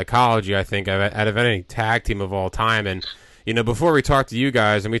ring psychology, I think, out of any tag team of all time. And, before we talked to you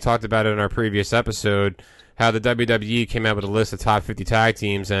guys, and we talked about it in our previous episode, how the WWE came out with a list of top 50 tag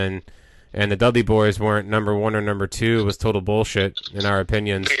teams, and the Dudley Boys weren't number 1 or number 2. It was total bullshit, in our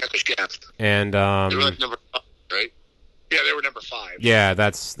opinions. And they were like number 5, right? Yeah, they were number 5. Yeah,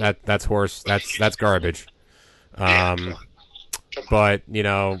 that's horse. That's garbage. But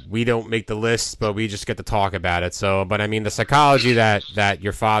we don't make the list, but we just get to talk about it. So, but I mean, the psychology that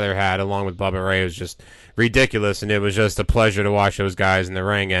your father had, along with Bubba Ray, was just ridiculous, and it was just a pleasure to watch those guys in the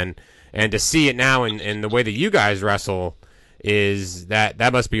ring, and to see it now in the way that you guys wrestle. Is that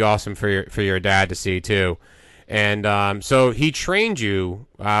must be awesome for your dad to see too. And so he trained you.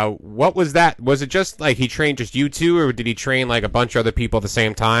 What was that? Was it just like he trained just you two, or did he train like a bunch of other people at the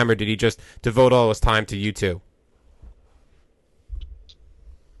same time, or did he just devote all his time to you two?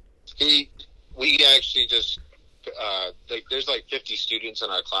 We actually just there's like 50 students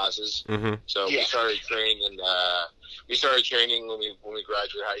in our classes, so we started training. We started training when we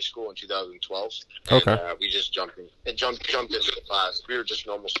graduated high school in 2012. And, okay. We just jumped into the class. We were just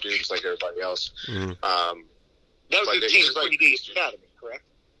normal students like everybody else. That was the Team 3D Academy, correct?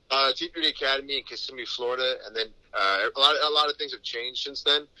 Team 3D Academy in Kissimmee, Florida, and then a lot of things have changed since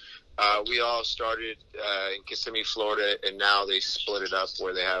then. We all started in Kissimmee, Florida, and now they split it up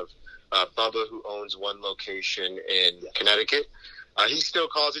where they have Bubba, who owns one location in Connecticut. He still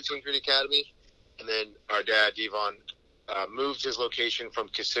calls it Team 3D Academy. And then our dad, Devon, moved his location from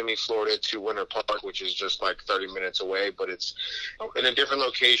Kissimmee, Florida to Winter Park, which is just like 30 minutes away, but it's in a different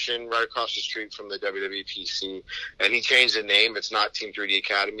location right across the street from the WWPC. And he changed the name. It's not Team 3D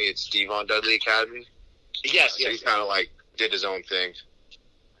Academy. It's Devon Dudley Academy. Yes. So he kind of like did his own thing.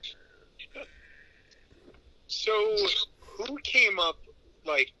 So who came up,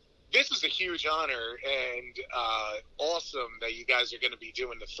 like, this is a huge honor and awesome that you guys are going to be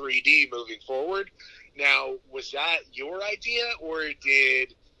doing the 3D moving forward. Now, was that your idea, or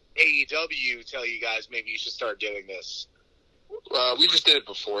did AEW tell you guys maybe you should start doing this? We just did it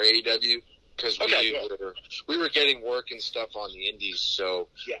before AEW because we were getting work and stuff on the indies. So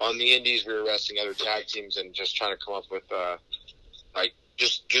on the indies, we were wrestling other tag teams and just trying to come up with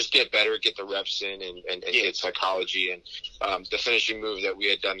just get better, get the reps in, and get psychology. And the finishing move that we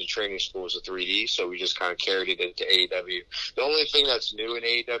had done in training school was a 3D, so we just kind of carried it into AEW. The only thing that's new in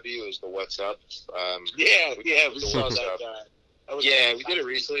AEW is the What's Up. We saw that. We did it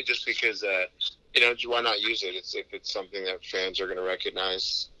recently just because, why not use it? If it's something that fans are going to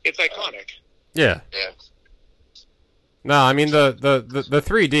recognize. It's iconic. Yeah. Yeah. No, I mean, the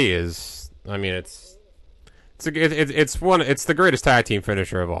 3D I mean, it's the greatest tag team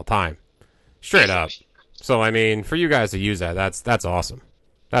finisher of all time, straight up. So I mean, for you guys to use that, that's awesome.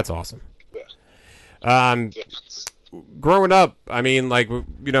 That's awesome. Growing up, I mean, like,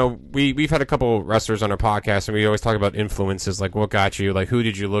 you know, we've had a couple wrestlers on our podcast, and we always talk about influences, like what got you, like who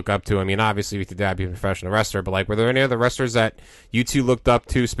did you look up to? I mean, obviously with your dad being a professional wrestler, but like, were there any other wrestlers that you two looked up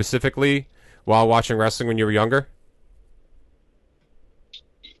to specifically while watching wrestling when you were younger?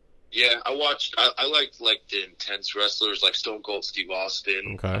 Yeah, I liked like the intense wrestlers like Stone Cold Steve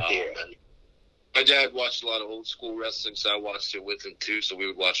Austin. Okay. My dad watched a lot of old school wrestling, so I watched it with him too. So we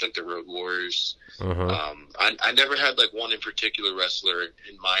would watch like the Road Warriors. Uh-huh. I never had like one in particular wrestler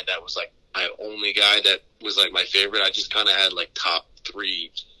in mind that was like my only guy that was like my favorite. I just kind of had like top 3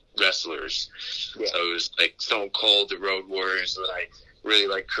 wrestlers. Yeah. So it was like Stone Cold, the Road Warriors, and then I really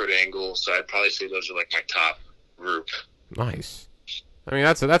like Kurt Angle. So I'd probably say those are like my top group. Nice. I mean,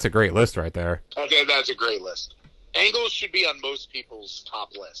 that's a great list right there. Okay, that's a great list. Angles should be on most people's top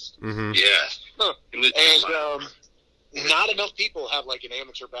list. Mm-hmm. Yeah. Huh. And not enough people have like an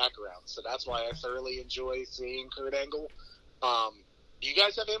amateur background, so that's why I thoroughly enjoy seeing Kurt Angle. Do you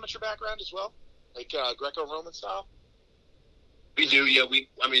guys have amateur background as well, like Greco-Roman style? We do, yeah.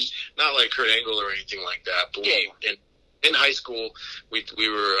 I mean, not like Kurt Angle or anything like that, but in high school, we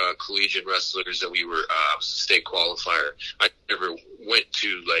were collegiate wrestlers, and we were I was a state qualifier. I never went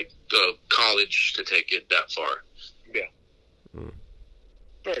to like the college to take it that far. Yeah.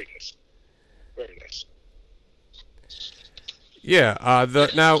 Very nice. Very nice. Yeah.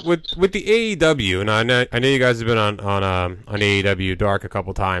 Now with the AEW, and I know you guys have been on AEW Dark a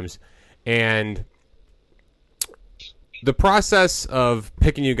couple times, and the process of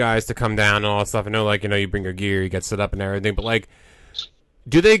picking you guys to come down and all that stuff. I know, like, you know, you bring your gear, you get set up and everything, but like,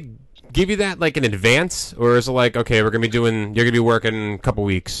 do they give you that like in advance, or is it like, okay, you're gonna be working a couple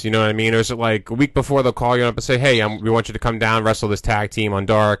weeks, you know what I mean, or is it like a week before they'll call you up and say, hey, we want you to come down, wrestle this tag team on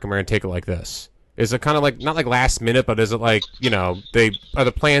Dark, and we're gonna take it like this? Is it kind of like not like last minute, but is it like, you know, are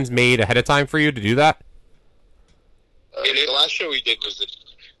the plans made ahead of time for you to do that? The last show we did was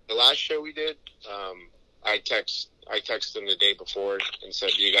the last show we did. I texted them the day before and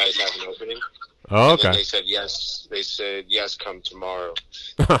said, "Do you guys have an opening?" Oh, okay. And they said yes. They said yes, come tomorrow.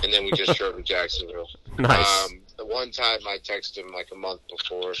 And then we just drove to Jacksonville. Nice. The one time I texted them like a month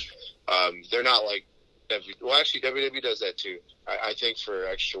before. They're not like actually WWE does that too. I think for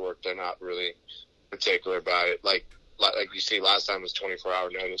extra work they're not really particular about it. Like you see, last time was 24-hour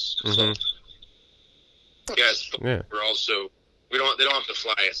notice. Mm-hmm. So. Yes, yeah. We're also they don't have to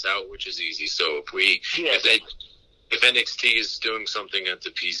fly us out, which is easy. So if NXT is doing something at the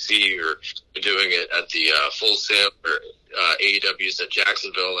PC, or doing it at the Full Sail, or AEW is at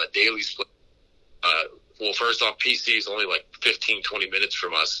Jacksonville at Daly's place, well, first off, PC is only like 15, 20 minutes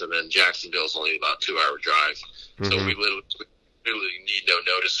from us, and then Jacksonville is only about a 2-hour drive. Mm-hmm. So we literally need no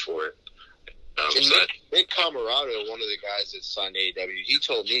notice for it. Nick Camarado, one of the guys that signed AEW, he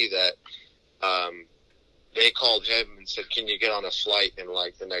told me that they called him and said, "Can you get on a flight in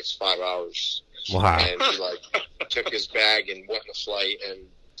like the next 5 hours?" Wow. And he like took his bag and went on a flight and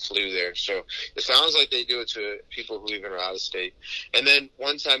flew there. So it sounds like they do it to people who even are out of state. And then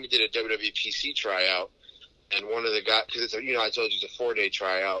one time we did a WWE PC tryout, and one of the guys, because it's I told you it's a 4-day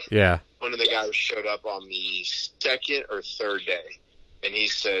tryout. Yeah. One of the guys showed up on the second or third day, and he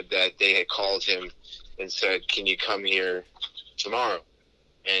said that they had called him and said, "Can you come here tomorrow?"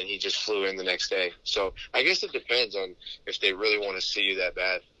 And he just flew in the next day. So I guess it depends on if they really want to see you that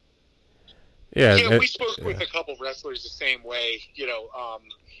bad. Yeah, we spoke with a couple wrestlers the same way. You know,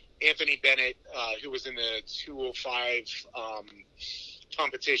 Anthony Bennett, who was in the 205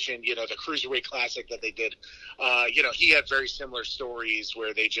 competition, you know, the Cruiserweight Classic that they did. You know, he had very similar stories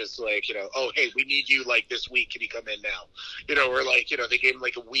where they just like, you know, "Oh, hey, we need you like this week. Can you come in now?" You know, or like, you know, they gave him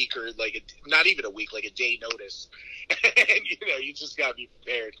like a week, or like not even a week, like a day notice. And, you know, you just got to be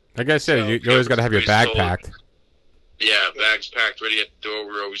prepared. Like I said, you always got to have your bag packed. Yeah, bags packed, ready at the door.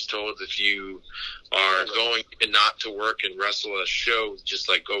 We're always told if you are going not to work and wrestle a show, just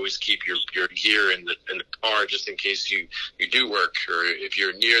like always keep your gear in the car just in case you do work, or if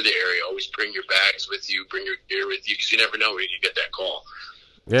you're near the area, always bring your bags with you, bring your gear with you, because you never know when you get that call.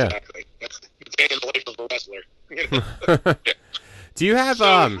 Yeah. Exactly. That's the day in the life of a wrestler. Do you have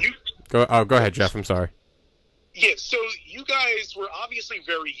Go ahead, Jeff. I'm sorry. Yeah, so you guys were obviously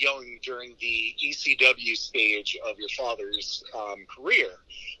very young during the ECW stage of your father's career,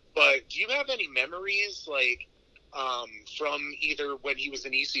 but do you have any memories, like, from either when he was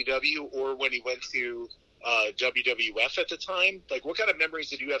in ECW or when he went to WWF at the time? Like, what kind of memories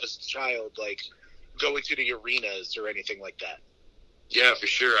did you have as a child, like, going to the arenas or anything like that? Yeah, for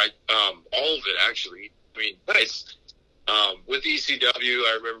sure. All of it actually. I mean, it's with ECW.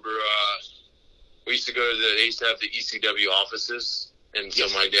 I remember they used to have the ECW offices, and so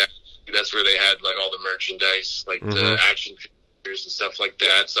my dad, that's where they had like all the merchandise, like the action figures and stuff like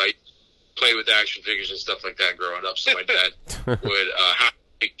that. So I played with action figures and stuff like that growing up. So my dad would have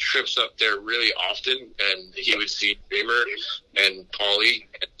take trips up there really often, and he would see Dreamer and Paulie,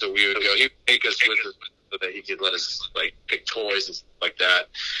 and so we would go. He would take us with us so that he could let us like pick toys and stuff like that.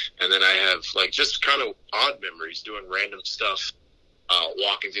 And then I have like just kind of odd memories doing random stuff,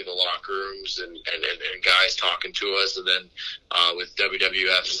 walking through the locker rooms and guys talking to us, and then with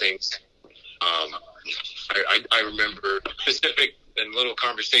WWF things. I remember specific and little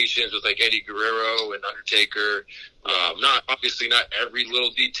conversations with like Eddie Guerrero and Undertaker. Not every little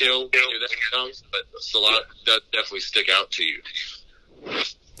detail that comes, but it's a lot that definitely stick out to you.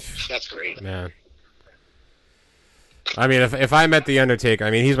 That's great, man. I mean, if I met the Undertaker,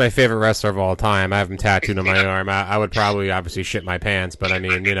 I mean, he's my favorite wrestler of all time. I have him tattooed on my arm. I would probably obviously shit my pants, but I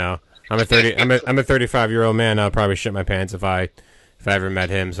mean, you know, I'm a 35-year-old man. I'll probably shit my pants if I ever met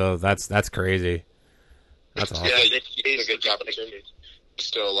him. So that's crazy. That's awesome. Yeah, he's a good job. He's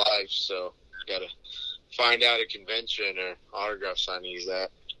still alive, so you gotta find out a convention or autograph signing he's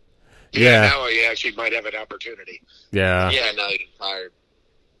at. Yeah. Now you actually might have an opportunity. Yeah. Yeah, now you're tired.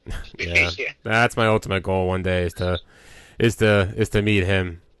 Yeah. That's my ultimate goal one day is to meet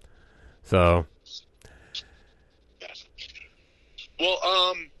him. So. Yes.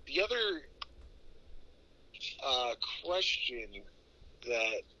 Well, the other question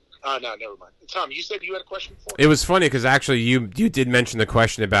that. No, never mind. Tom, you said you had a question for me? It was funny because actually you did mention the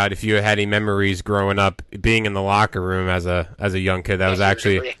question about if you had any memories growing up being in the locker room as a young kid. That was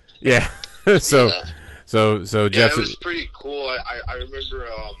actually so Jeff. It was pretty cool. I remember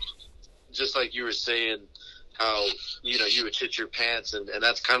just like you were saying how you would shit your pants, and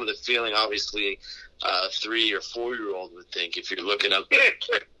that's kind of the feeling obviously a 3 or 4-year-old would think if you're looking up.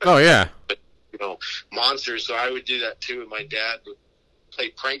 Oh yeah. But, monsters. So I would do that too, and my dad would play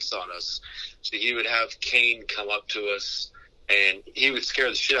pranks on us. So he would have Kane come up to us, and he would scare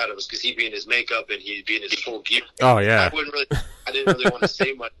the shit out of us because he'd be in his makeup and he'd be in his full gear. Oh yeah. I didn't really want to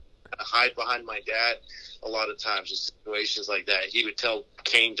say much. I hide behind my dad a lot of times in situations like that. He would tell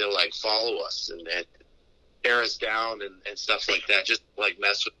Kane to like follow us and tear us down and stuff like that, just like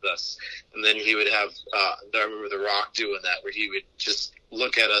mess with us. And then he would have I remember The Rock doing that, where he would just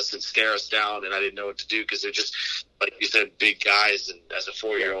look at us and stare us down, and I didn't know what to do because they're just, like you said, big guys, and as a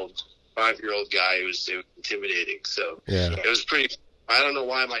 4-year-old, 5-year-old guy, it was intimidating. So it was pretty. I don't know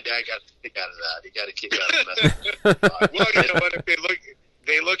why my dad got a kick out of that. He got a kick out of that. Well, you know what? If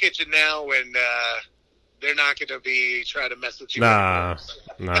they look at you now, and they're not going to be trying to mess with you. Nah.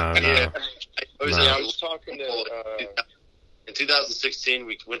 I was talking to in 2016.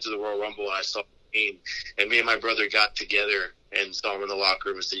 We went to the Royal Rumble, and I saw Kane, and me and my brother got together and saw him in the locker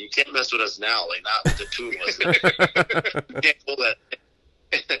room and said, "You can't mess with us now, like not with the two of us. You can't pull that.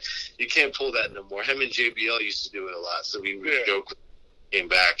 You can't pull that no more." Him and JBL used to do it a lot, so we would joke. Came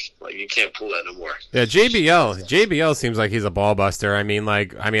back, like you can't pull that no more. Yeah, JBL seems like he's a ball buster. I mean,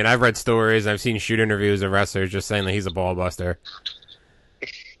 I've read stories, I've seen shoot interviews of wrestlers just saying that he's a ball buster.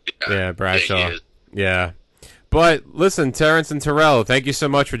 Yeah, Bradshaw. Yeah. But listen, Terrence and Terrell, thank you so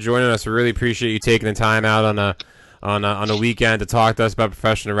much for joining us. We really appreciate you taking the time out on a weekend to talk to us about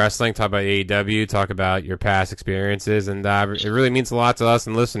professional wrestling, talk about AEW, talk about your past experiences, and it really means a lot to us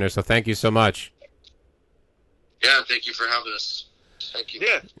and listeners. So thank you so much. Yeah, thank you for having us. Thank you.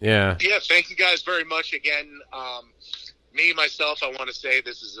 Yeah. Thank you guys very much again. Myself, I want to say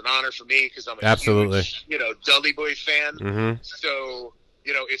this is an honor for me because I'm a huge, Dudley Boy fan. Mm-hmm. So,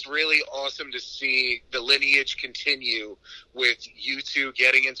 it's really awesome to see the lineage continue with you two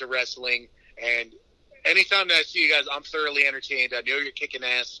getting into wrestling. And anytime that I see you guys, I'm thoroughly entertained. I know you're kicking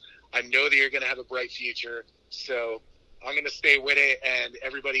ass. I know that you're going to have a bright future. So I'm going to stay with it, and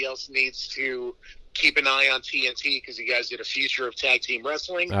everybody else needs to keep an eye on TNT because you guys did a future of tag team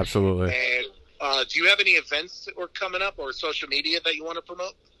wrestling. Absolutely. And do you have any events that are coming up or social media that you want to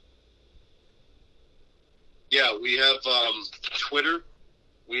promote? Yeah, we have Twitter.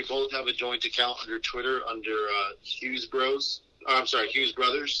 We both have a joint account under Twitter under Hughes Brothers. Then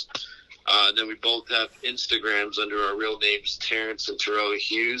we both have Instagrams under our real names, Terrence and Terrell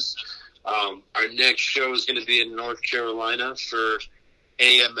Hughes. Our next show is going to be in North Carolina for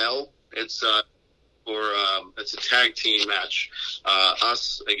AML. It's it's a tag team match.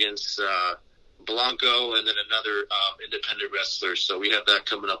 Us against Blanco and then another independent wrestler. So we have that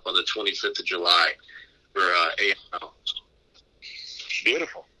coming up on the 25th of July for AML.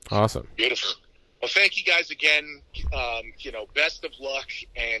 Beautiful. Awesome. Beautiful. Well, thank you guys again. Best of luck,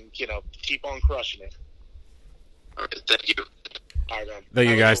 and keep on crushing it. All right, thank you. All right, man. Thank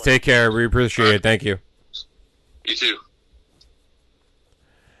you, guys. Take care. We appreciate it. Thank you. You too.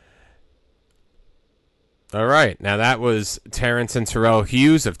 All right. Now, that was Terrence and Terrell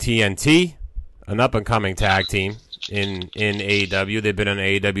Hughes of TNT, an up-and-coming tag team in AEW. They've been on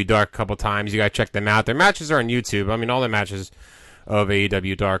AEW Dark a couple times. You got to check them out. Their matches are on YouTube. I mean, all the matches of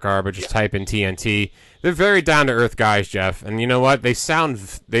AEW Dark are, but just type in TNT. They're very down-to-earth guys, Jeff. And you know what? They sound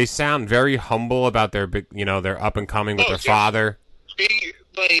very humble about their big, their up-and-coming with their father.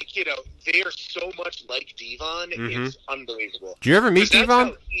 They are so much like Devon. Mm-hmm. It's unbelievable. Did you ever meet Devon?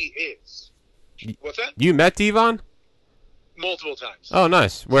 That's how he is. What's that? You met Devon? Multiple times. Oh,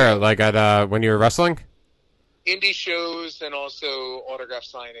 nice. Where? Like at when you were wrestling? Indie shows and also autograph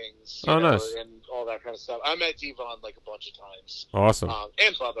signings. Nice. And all that kind of stuff. I met Devon like a bunch of times. Awesome.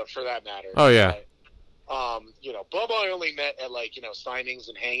 And Bubba, for that matter. Oh, yeah. Bubba I only met at signings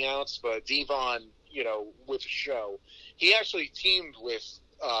and hangouts, but Devon, with the show, he actually teamed with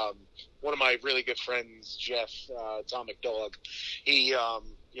one of my really good friends, Jeff, Tom McDoug. He,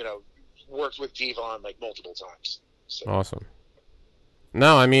 worked with Devon multiple times. So. Awesome.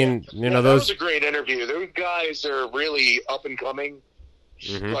 No, I mean, that was a great interview. Those guys are really up and coming,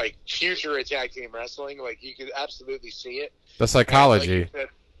 future of tag team wrestling. You could absolutely see it. The psychology. And,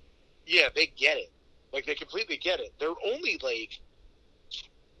 they get it. They completely get it. They're only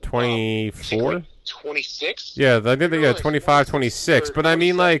 24? 26? Yeah, I think they got 25, 26. But I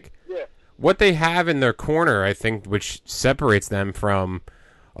mean, what they have in their corner, I think, which separates them from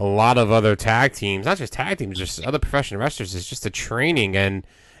a lot of other tag teams, not just tag teams, just other professional wrestlers, is just the training and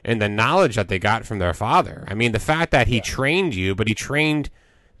the knowledge that they got from their father. I mean, the fact that he trained you, but he trained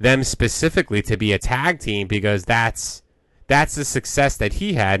them specifically to be a tag team because that's the success that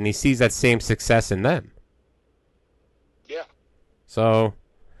he had, and he sees that same success in them. Yeah. So,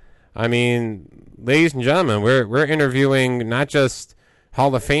 I mean, ladies and gentlemen, we're interviewing not just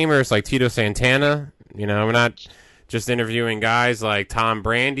Hall of Famers like Tito Santana. We're not just interviewing guys like Tom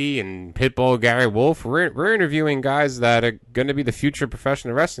Brandi and Pitbull, Gary Wolf. We're interviewing guys that are going to be the future of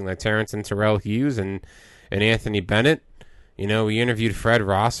professional wrestling, like Terrence and Terrell Hughes and Anthony Bennett. We interviewed Fred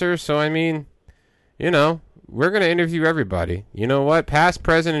Rosser. So, I mean, we're going to interview everybody. You know what? Past,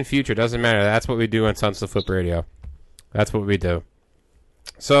 present, and future. Doesn't matter. That's what we do on Sunset Flip Radio. That's what we do.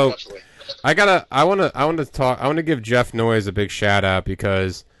 So, I want to give Jeff Noyes a big shout out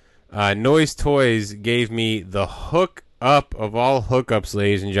because Noise Toys gave me the hook up of all hookups,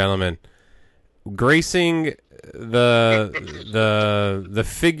 ladies and gentlemen. Gracing the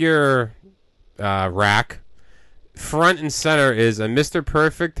figure rack, front and center is a Mr.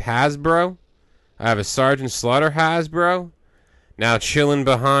 Perfect Hasbro. I have a Sergeant Slaughter Hasbro. Now chilling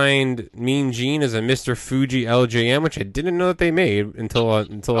behind Mean Gene is a Mr. Fuji LJM, which I didn't know that they made until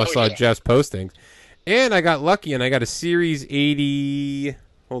I saw Jeff's postings. And I got lucky and I got a Series 80.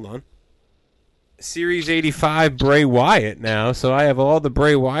 Hold on. Series 85 Bray Wyatt now, so I have all the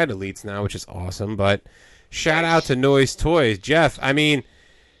Bray Wyatt elites now, which is awesome. But shout out to Noise Toys, Jeff. I mean,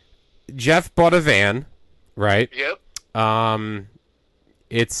 Jeff bought a van, right? Yep.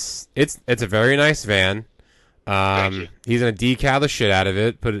 It's a very nice van. He's gonna decal the shit out of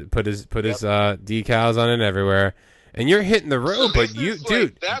it. Put his decals on it everywhere. And you're hitting the road, but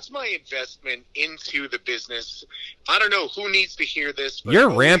dude, that's my investment into the business. I don't know who needs to hear this. But you're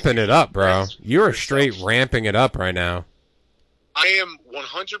ramping it up, bro. You're straight ramping it up right now. I am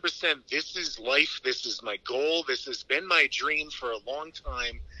 100%. This is life. This is my goal. This has been my dream for a long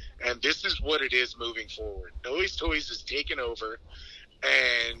time, and this is what it is moving forward. Noise Toys is taking over,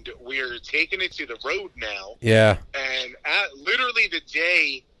 and we're taking it to the road now. Yeah. And literally the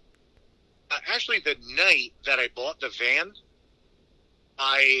day. Actually, the night that I bought the van,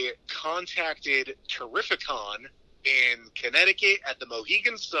 I contacted Terrificon in Connecticut at the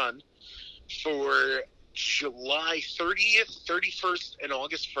Mohegan Sun for July 30th, 31st, and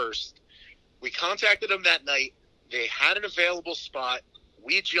August 1st. We contacted them that night. They had an available spot.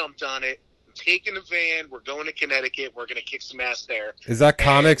 We jumped on it. Taking the van. We're going to Connecticut. We're going to kick some ass there. Is that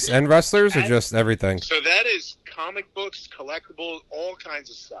comics and wrestlers or just everything? So that is comic books, collectibles, all kinds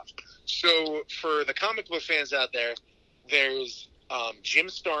of stuff. So for the comic book fans out there, there's Jim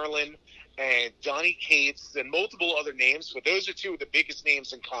Starlin and Donnie Cates and multiple other names, but those are two of the biggest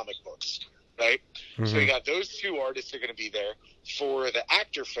names in comic books, right? Mm-hmm. So you got those two artists are going to be there. For the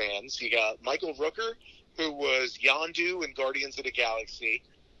actor fans, you got Michael Rooker, who was Yondu in Guardians of the Galaxy,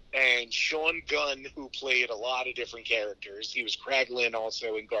 and Sean Gunn, who played a lot of different characters. He was Kraglin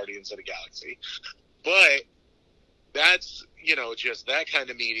also in Guardians of the Galaxy. But That's, just that kind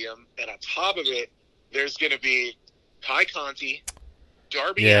of medium. And on top of it, there's going to be Ty Conti,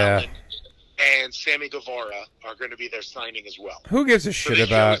 Darby Allin, and Sammy Guevara are going to be their signing as well. Who gives a shit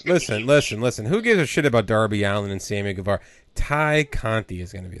about... Listen. Who gives a shit about Darby Allin and Sammy Guevara? Ty Conti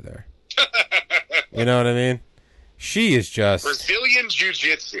is going to be there. You know what I mean? She is just... Brazilian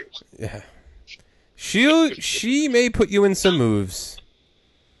Jiu-Jitsu. Yeah. She may put you in some moves.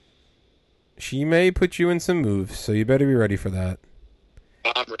 So you better be ready for that.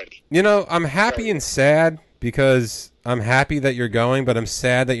 I'm ready. I'm happy and sad because I'm happy that you're going, but I'm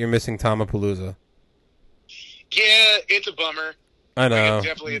sad that you're missing Tomapalooza. Yeah, it's a bummer. I know. I'm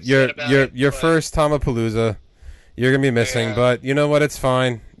definitely upset about your first Tomapalooza. You're gonna be missing, but you know what? It's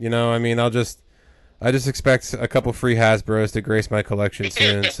fine. I just expect a couple free Hasbros to grace my collection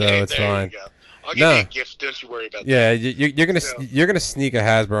soon, so it's fine. I'll give you a gift. Don't you worry about that. Yeah, you're gonna sneak a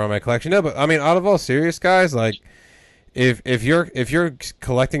Hasbro on my collection. No, but I mean, out of all serious guys, like if you're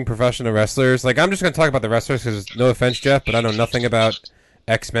collecting professional wrestlers, like I'm just gonna talk about the wrestlers because no offense, Jeff, but I know nothing about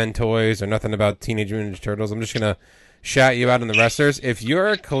X-Men toys or nothing about Teenage Mutant Ninja Turtles. I'm just gonna shout you out on the wrestlers. If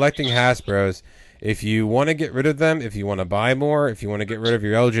you're collecting Hasbros, if you want to get rid of them, if you want to buy more, if you want to get rid of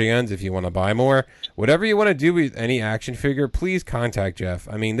your LJNs, if you want to buy more, whatever you want to do with any action figure, please contact Jeff.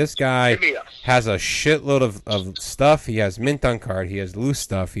 I mean, this guy has a shitload of stuff. He has mint on card. He has loose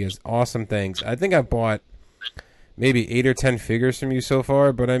stuff. He has awesome things. I think I've bought maybe 8 or 10 figures from you so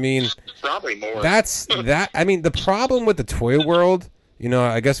far, but I mean... Probably more. I mean, the problem with the toy world,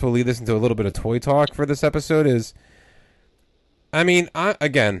 I guess we'll lead this into a little bit of toy talk for this episode is, I mean,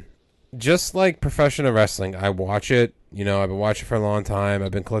 again... Just like professional wrestling, I watch it. I've been watching for a long time.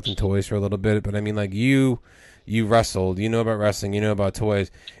 I've been collecting toys for a little bit. But I mean, like you wrestled. You know about wrestling. You know about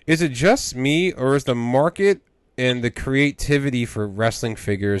toys. Is it just me, or is the market and the creativity for wrestling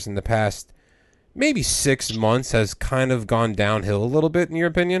figures in the past maybe 6 months has kind of gone downhill a little bit, in your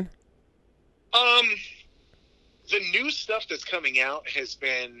opinion? The new stuff that's coming out has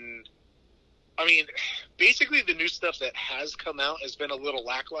been... I mean, basically the new stuff that has come out has been a little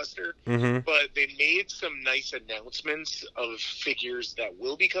lackluster, but they made some nice announcements of figures that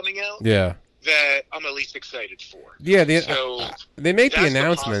will be coming out. Yeah. That I'm at least excited for. Yeah, they make the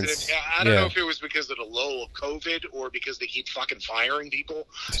announcements. I don't know if it was because of the lull of COVID or because they keep fucking firing people.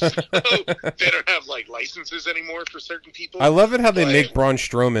 So they don't have licenses anymore for certain people. I love it how they make Braun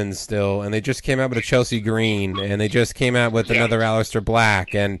Strowman still, and they just came out with a Chelsea Green, and they just came out with another Aleister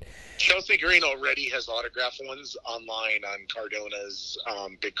Black, and Chelsea Green already has autograph ones online on Cardona's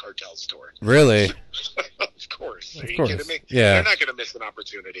Big Cartel store. Really? Of course. Are you kidding me? Yeah. They're not going to miss an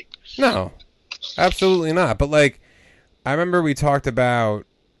opportunity. No, absolutely not. But I remember we talked about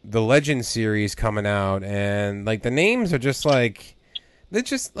the Legend series coming out, and the names are just they're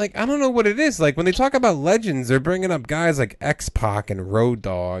just I don't know what it is. When they talk about Legends, they're bringing up guys like X-Pac and Road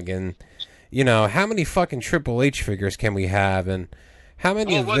Dogg, and how many fucking Triple H figures can we have, and how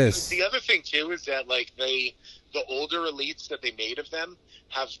many of this? The other thing too is that the older elites that they made of them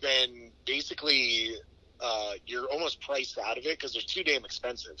have been basically you're almost priced out of it because they're too damn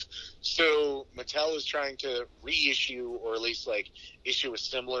expensive. So Mattel is trying to reissue or at least issue a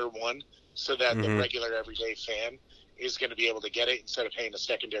similar one so that the regular everyday fan is going to be able to get it instead of paying a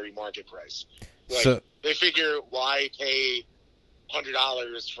secondary market price. They figure why pay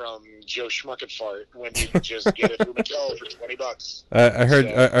 $100 from Joe Schmuckenfart when you can just get it from Mattel for $20. I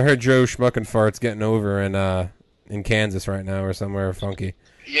heard Joe Schmuckenfart's getting over in Kansas right now or somewhere funky.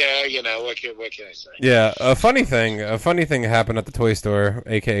 Yeah, what can I say? Yeah, a funny thing happened at the toy store,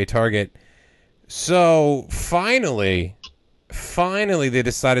 aka Target. So finally they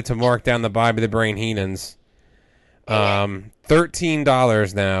decided to mark down the Bobby the Brain Heenans.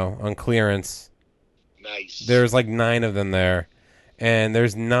 $13 now on clearance. Nice. There's 9 of them there. And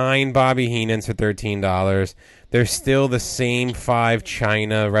there's 9 Bobby Heenans for $13. There's still the same 5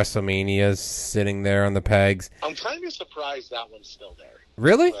 China WrestleManias sitting there on the pegs. I'm kind of surprised that one's still there.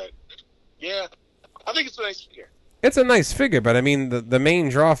 Really? But, yeah. I think it's a nice figure. It's a nice figure, but I mean, the main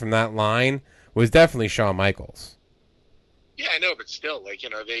draw from that line was definitely Shawn Michaels. Yeah, I know, but still,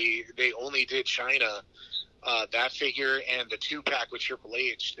 they only did China, that figure, and the 2-pack with Triple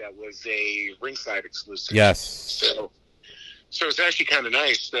H that was a ringside exclusive. Yes. So it's actually kind of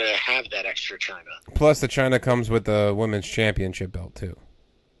nice to have that extra China. Plus, the China comes with the Women's Championship belt, too.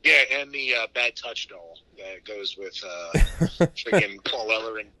 Yeah, and the Bad Touch doll that goes with freaking Paul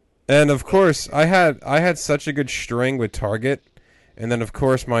Ellering. And, of course, I had such a good string with Target. And then, of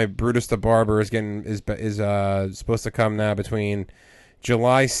course, my Brutus the Barber is supposed to come now between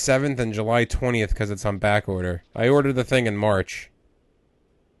July 7th and July 20th because it's on back order. I ordered the thing in March.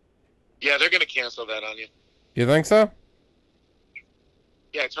 Yeah, they're going to cancel that on you. You think so?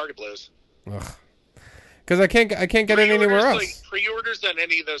 Yeah, Target blows. Ugh. Because I can't get it anywhere else. Like, pre-orders on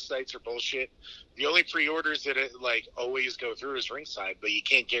any of those sites are bullshit. The only pre-orders that always go through is Ringside, but you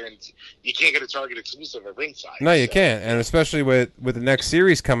can't get a Target exclusive at Ringside. No, you can't, and especially with the next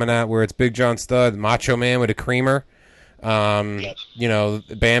series coming out, where it's Big John Studd, Macho Man with a creamer, you know,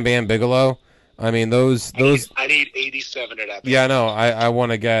 Bam Bam Bigelow. I mean, those. I need 87 of that. Yeah, no, I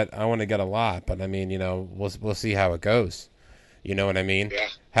want to get a lot, but I mean, you know, we'll see how it goes. You know what I mean?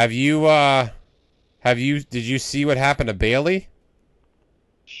 Yeah. Did you see what happened to Bayley?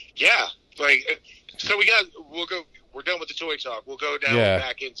 Yeah, so we're done with the toy talk. We'll go down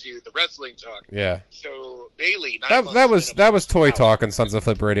back into the wrestling talk. Yeah. So Bayley, that was toy talk on Sons of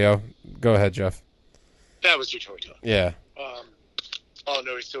Flip Radio. Go ahead, Jeff. That was your toy talk. Yeah. All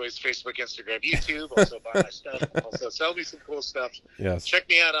Noise Toys, Facebook, Instagram, YouTube. Also buy my stuff. Also sell me some cool stuff. Yes. Check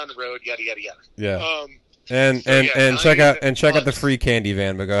me out on the road. Yada yada yada. Yeah. And check out the free candy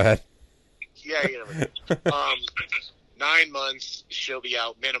van. But go ahead. Yeah, you know. 9 months she'll be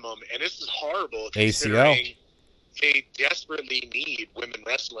out minimum, and this is horrible. ACL. They desperately need women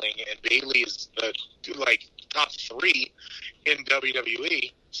wrestling, and Bayley is the top 3 in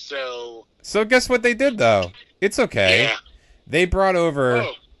WWE. So guess what they did though? It's okay. Yeah. They brought over.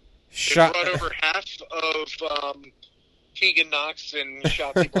 They brought over half of Tegan Knox and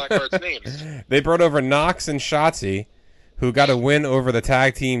Shotzi Blackheart's names. They brought over Knox and Shotzi, who got a win over the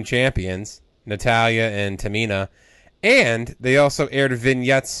tag team champions, Natalya and Tamina, and they also aired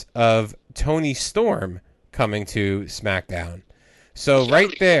vignettes of Toni Storm coming to SmackDown. So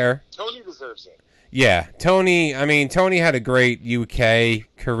right there, Toni deserves it. Yeah, Toni. I mean, Toni had a great UK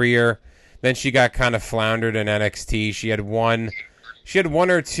career. Then she got kind of floundered in NXT. She had one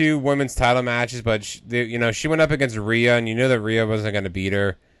or two women's title matches, but she went up against Rhea, and you knew that Rhea wasn't going to beat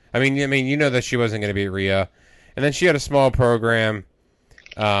her. I mean, you know that she wasn't going to beat Rhea. And then she had a small program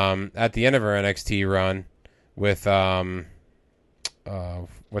at the end of her NXT run with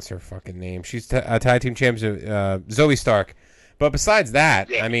what's her fucking name? She's a tag team champion, Zoe Stark. But besides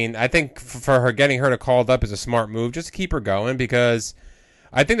that, I mean, I think for her getting her to called up is a smart move, just to keep her going, because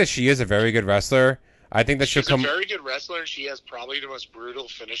I think that she is a very good wrestler. I think that she's a very good wrestler. She has probably the most brutal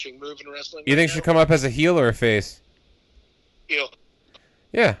finishing move in wrestling. You think she'll come up as a heel or a face? Heel.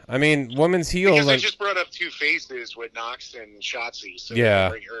 Yeah, I mean, women's heel. Because they just brought up 2 faces with Knox and Shotzi, so they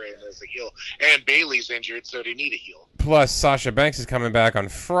bring her in as a heel. And Bayley's injured, so they need a heel. Plus, Sasha Banks is coming back on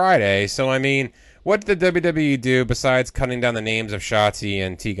Friday, so I mean, what did the WWE do besides cutting down the names of Shotzi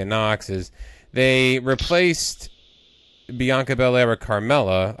and Tegan Knox is they replaced Bianca Belair with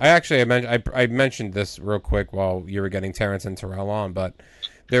Carmella. I mentioned this real quick while you were getting Terrence and Terrell on, but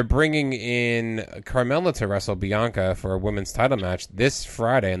they're bringing in Carmella to wrestle Bianca for a women's title match this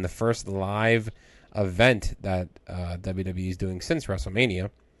Friday in the first live event that WWE is doing since WrestleMania.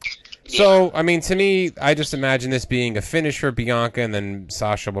 So, I mean, to me, I just imagine this being a finish for Bianca, and then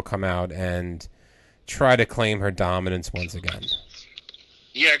Sasha will come out and try to claim her dominance once again.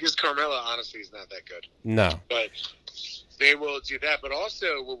 Yeah, because Carmella, honestly, is not that good. No. But they will do that. But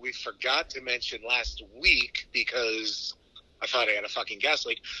also, what we forgot to mention last week, because I thought I had a fucking gas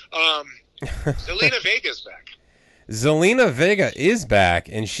leak, Zelina Vega's back. Zelina Vega is back,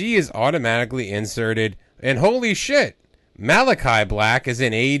 and she is automatically inserted. And holy shit, Malachi Black is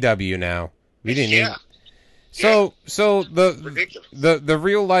in AEW now. We didn't even... So the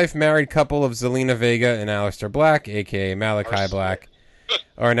real life married couple of Zelina Vega and Aleister Black, aka Malachi Black,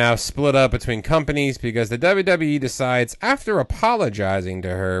 are now split up between companies because the WWE decides, after apologizing to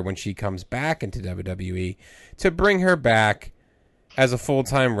her when she comes back into WWE, to bring her back as a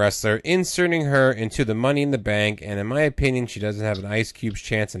full-time wrestler, inserting her into the Money in the Bank, and in my opinion, she doesn't have an Ice Cube's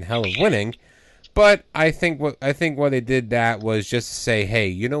chance in hell of winning. But I think why they did that was just to say, hey,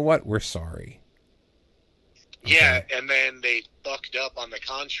 you know what? We're sorry. Okay. Yeah, and then they fucked up on the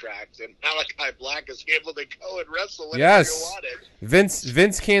contract, and Malachi Black is able to go and wrestle whenever he wanted.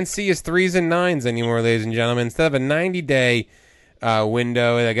 Vince can't see his 3s and 9s anymore, ladies and gentlemen. Instead of a 90-day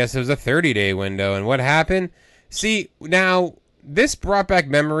window, I guess it was a 30-day window. And what happened? See, now, this brought back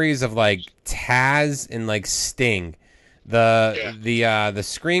memories of, like, Taz and, like, Sting. The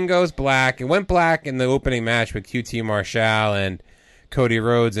screen goes black. It went black in the opening match with QT Marshall and Cody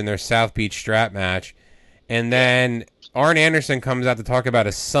Rhodes in their South Beach strap match. And then Arn Anderson comes out to talk about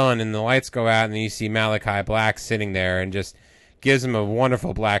his son, and the lights go out, and then you see Malachi Black sitting there and just gives him a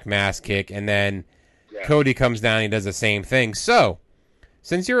wonderful black mass kick. And then Cody comes down and he does the same thing. So,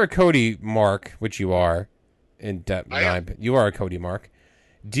 since you're a Cody mark, which you are, you are a Cody mark.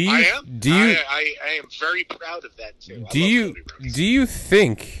 I am very proud of that too. Do you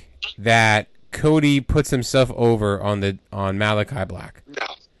think that Cody puts himself over on Malachi Black? No,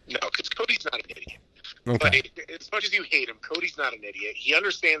 because Cody's not an idiot. Okay. But as much as you hate him, Cody's not an idiot. He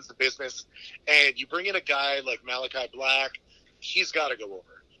understands the business, and you bring in a guy like Malachi Black, he's got to go over.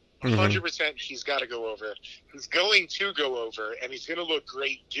 100%, he's got to go over. He's going to go over, and he's going to look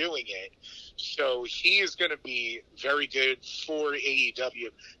great doing it. So he is going to be very good for AEW.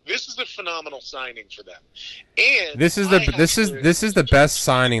 This is a phenomenal signing for them. And this is the best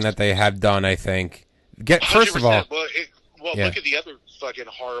signing that they have done, I think. First of all, look at the other fucking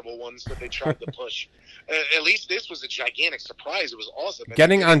horrible ones that they tried to push. At least this was a gigantic surprise. It was awesome. And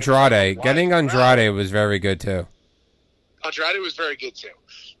getting Andrade was very good too. Andrade was very good too.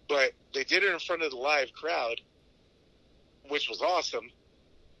 But they did it in front of the live crowd, which was awesome.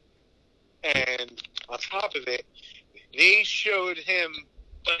 And on top of it, they showed him,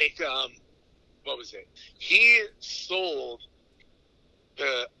 like, what was it? He sold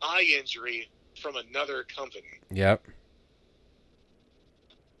the eye injury from another company. Yep.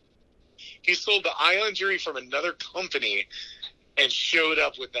 He sold the eye injury from another company and showed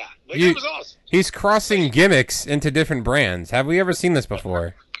up with that. Like, it was awesome. He's crossing gimmicks into different brands. Have we ever seen this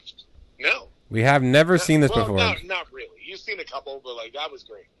before? No. We have never seen this before. Not really. You've seen a couple, but, like, that was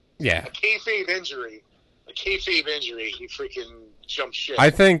great. Yeah. A kayfabe injury, he freaking jumped shit.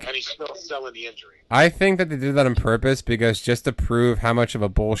 And he's still selling the injury. I think that they did that on purpose because just to prove how much of a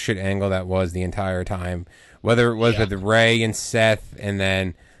bullshit angle that was the entire time. Whether it was with Ray and Seth and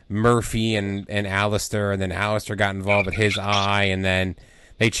then Murphy and Alistair, and then Alistair got involved with his eye, and then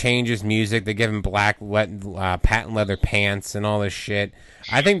they changed his music. They give him black patent leather pants and all this shit.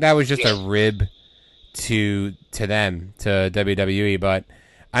 I think that was just a rib to them, to WWE. But,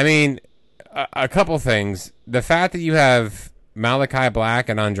 I mean, a couple things. The fact that you have Malachi Black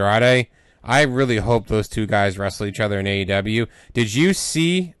and Andrade, I really hope those two guys wrestle each other in AEW. Did you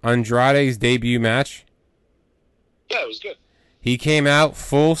see Andrade's debut match? Yeah, it was good. He came out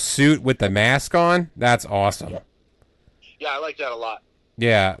full suit with the mask on. That's awesome. Yeah, I like that a lot.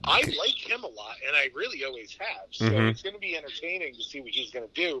 Yeah. I like him a lot, and I really always have. So it's going to be entertaining to see what he's going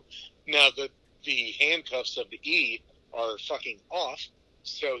to do. Now, the handcuffs of the E are fucking off,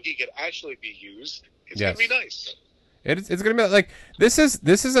 so he could actually be used. It's going to be nice. It's going to be like, this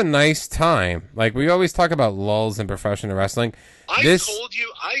is a nice time. Like, we always talk about lulls in professional wrestling. Told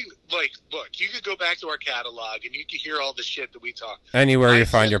you, look, you could go back to our catalog and you could hear all the shit that we talk. Anywhere you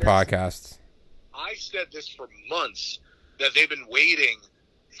find your podcasts. I said this for months, that they've been waiting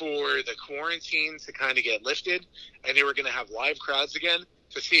for the quarantine to kind of get lifted, and they were going to have live crowds again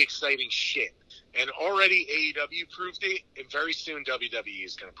to see exciting shit. And already AEW proved it, and very soon WWE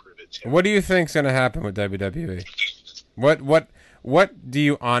is going to prove it too. What do you think's going to happen with WWE? What do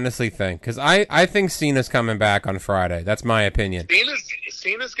you honestly think? Because I think Cena's coming back on Friday. That's my opinion.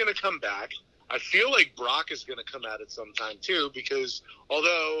 Cena's going to come back. I feel like Brock is going to come out at some time too, because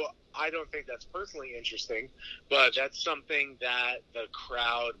although I don't think that's personally interesting, but that's something that the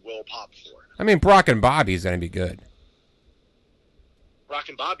crowd will pop for. I mean, Brock and Bobby is going to be good. Brock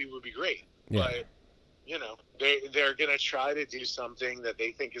and Bobby would be great, but you know, they're going to try to do something that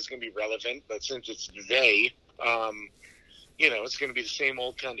they think is going to be relevant. But since it's they, you know, it's going to be the same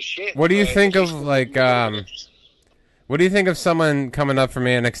old kind of shit. What do you think of what do you think of someone coming up from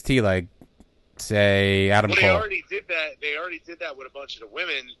NXT, like, say, Adam Cole? They already did that. They already did that with a bunch of the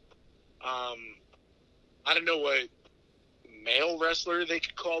women. I don't know what male wrestler they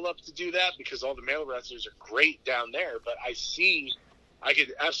could call up to do that, because all the male wrestlers are great down there. But I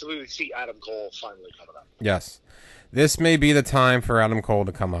could absolutely see Adam Cole finally coming up. Yes. This may be the time for Adam Cole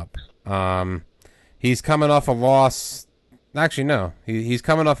to come up. He's coming off a loss. Actually, no. He's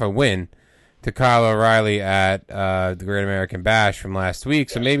coming off a win to Kyle O'Reilly at the Great American Bash from last week,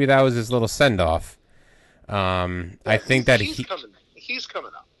 so maybe that was his little send-off. I think that he's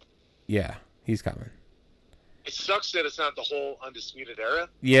coming up. Yeah, he's coming. It sucks that it's not the whole Undisputed Era.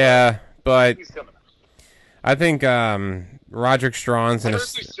 Yeah, but he's coming up. I think Roderick Strong's... I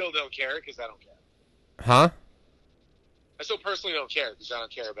personally still don't care, because I don't care. Huh? I still personally don't care, because I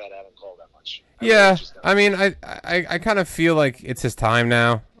don't care about Adam Cole that much. I mean, I kind of feel like it's his time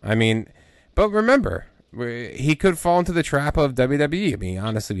now. I mean, but remember, he could fall into the trap of WWE. I mean,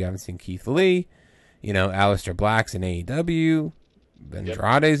 honestly, we haven't seen Keith Lee. You know, Aleister Black's in AEW.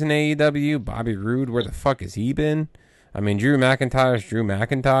 Andrade's in AEW. Bobby Roode, where the fuck has he been? I mean, Drew McIntyre's Drew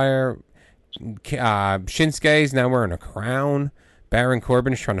McIntyre. Shinsuke's now wearing a crown. Baron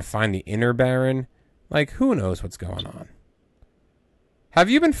Corbin's trying to find the inner Baron. Like, who knows what's going on? Have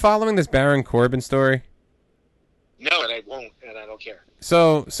you been following this Baron Corbin story? No, and I won't, and I don't care.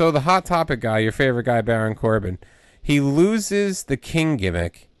 So the Hot Topic guy, your favorite guy, Baron Corbin, he loses the King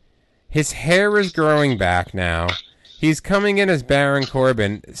gimmick. His hair is growing back now. He's coming in as Baron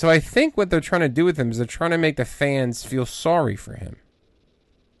Corbin. So I think what they're trying to do with him is they're trying to make the fans feel sorry for him.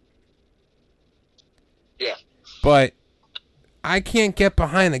 Yeah. But I can't get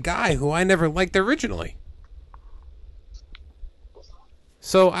behind the guy who I never liked originally.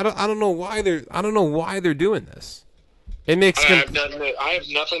 So I don't know why they're doing this. It makes I have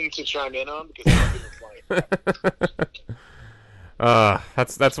nothing to chime in on because I don't give a flying.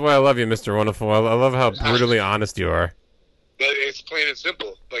 That's why I love you, Mr. Wonderful. I love how brutally honest you are. It's plain and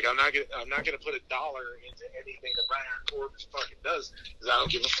simple. Like I'm not gonna put $1 into anything that Baron Corbin fucking does because I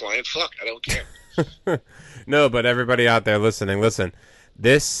don't give a flying fuck. I don't care. No, but everybody out there listening, listen.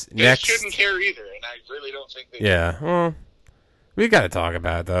 They shouldn't care either, and I really don't think they. Yeah, well, we got to talk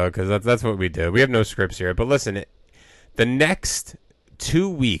about it though because that's what we do. We have no scripts here, but listen, the next 2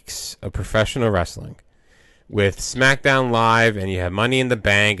 weeks of professional wrestling. With SmackDown Live, and you have Money in the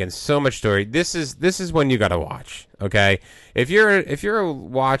Bank, and so much story. This is when you gotta watch. Okay, if you're a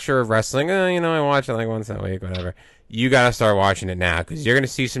watcher of wrestling, I watch it like once a week, whatever. You gotta start watching it now because you're gonna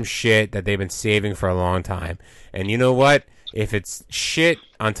see some shit that they've been saving for a long time. And you know what? If it's shit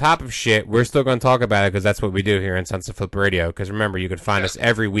on top of shit, we're still gonna talk about it because that's what we do here in Sunset Flip Radio. Because remember, you can find us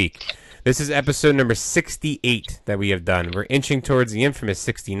every week. This is episode number 68 that we have done. We're inching towards the infamous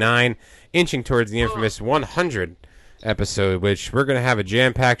 69, inching towards the infamous 100 episode, which we're going to have a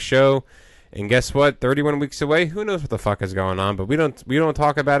jam-packed show. And guess what? 31 weeks away. Who knows what the fuck is going on? But we don't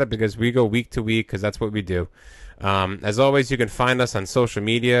talk about it because we go week to week because that's what we do. As always, you can find us on social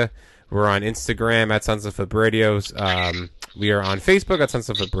media. We're on Instagram at Sunset Flip Radios. We are on Facebook at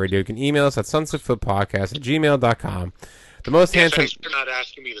Sunset Flip Radio. You can email us at sunsetflippodcast@gmail.com. The most handsome. Thanks for not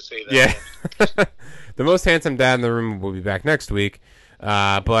asking me to say that. Yeah. The most handsome dad in the room will be back next week.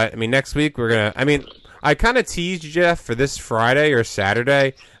 But I mean, next week we're gonna. I mean, I kind of teased Jeff for this Friday or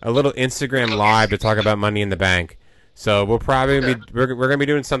Saturday a little Instagram Live to talk about Money in the Bank. So we're probably we're gonna be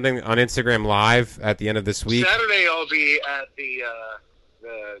doing something on Instagram Live at the end of this week. Saturday I'll be at the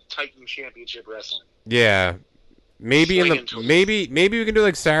Titan Championship Wrestling. Yeah. Maybe maybe we can do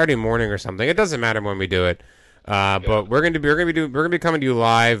like Saturday morning or something. It doesn't matter when we do it. But we're gonna be coming to you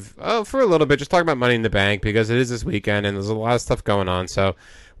live for a little bit, just talking about Money in the Bank because it is this weekend and there's a lot of stuff going on. So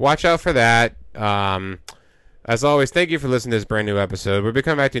watch out for that. As always, thank you for listening to this brand new episode. We'll be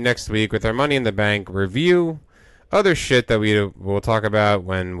coming back to you next week with our Money in the Bank review, other shit that we will talk about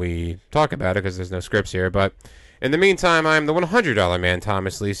when we talk about it because there's no scripts here. But in the meantime, I'm the $100 man,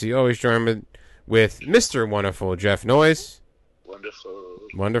 Thomas Lisi. Always joined with Mr. Wonderful Jeff Noyes.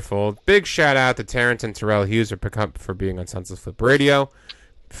 Wonderful. Big shout out to Terrence and Terrell Hughes for being on Sunset Flip Radio.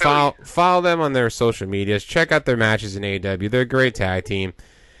 Follow them on their social medias. Check out their matches in AEW. They're a great tag team.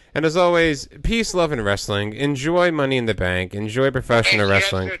 And as always, peace, love, and wrestling. Enjoy Money in the Bank. Enjoy professional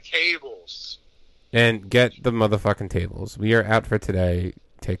wrestling. Get the tables. And get the motherfucking tables. We are out for today.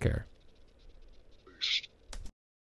 Take care.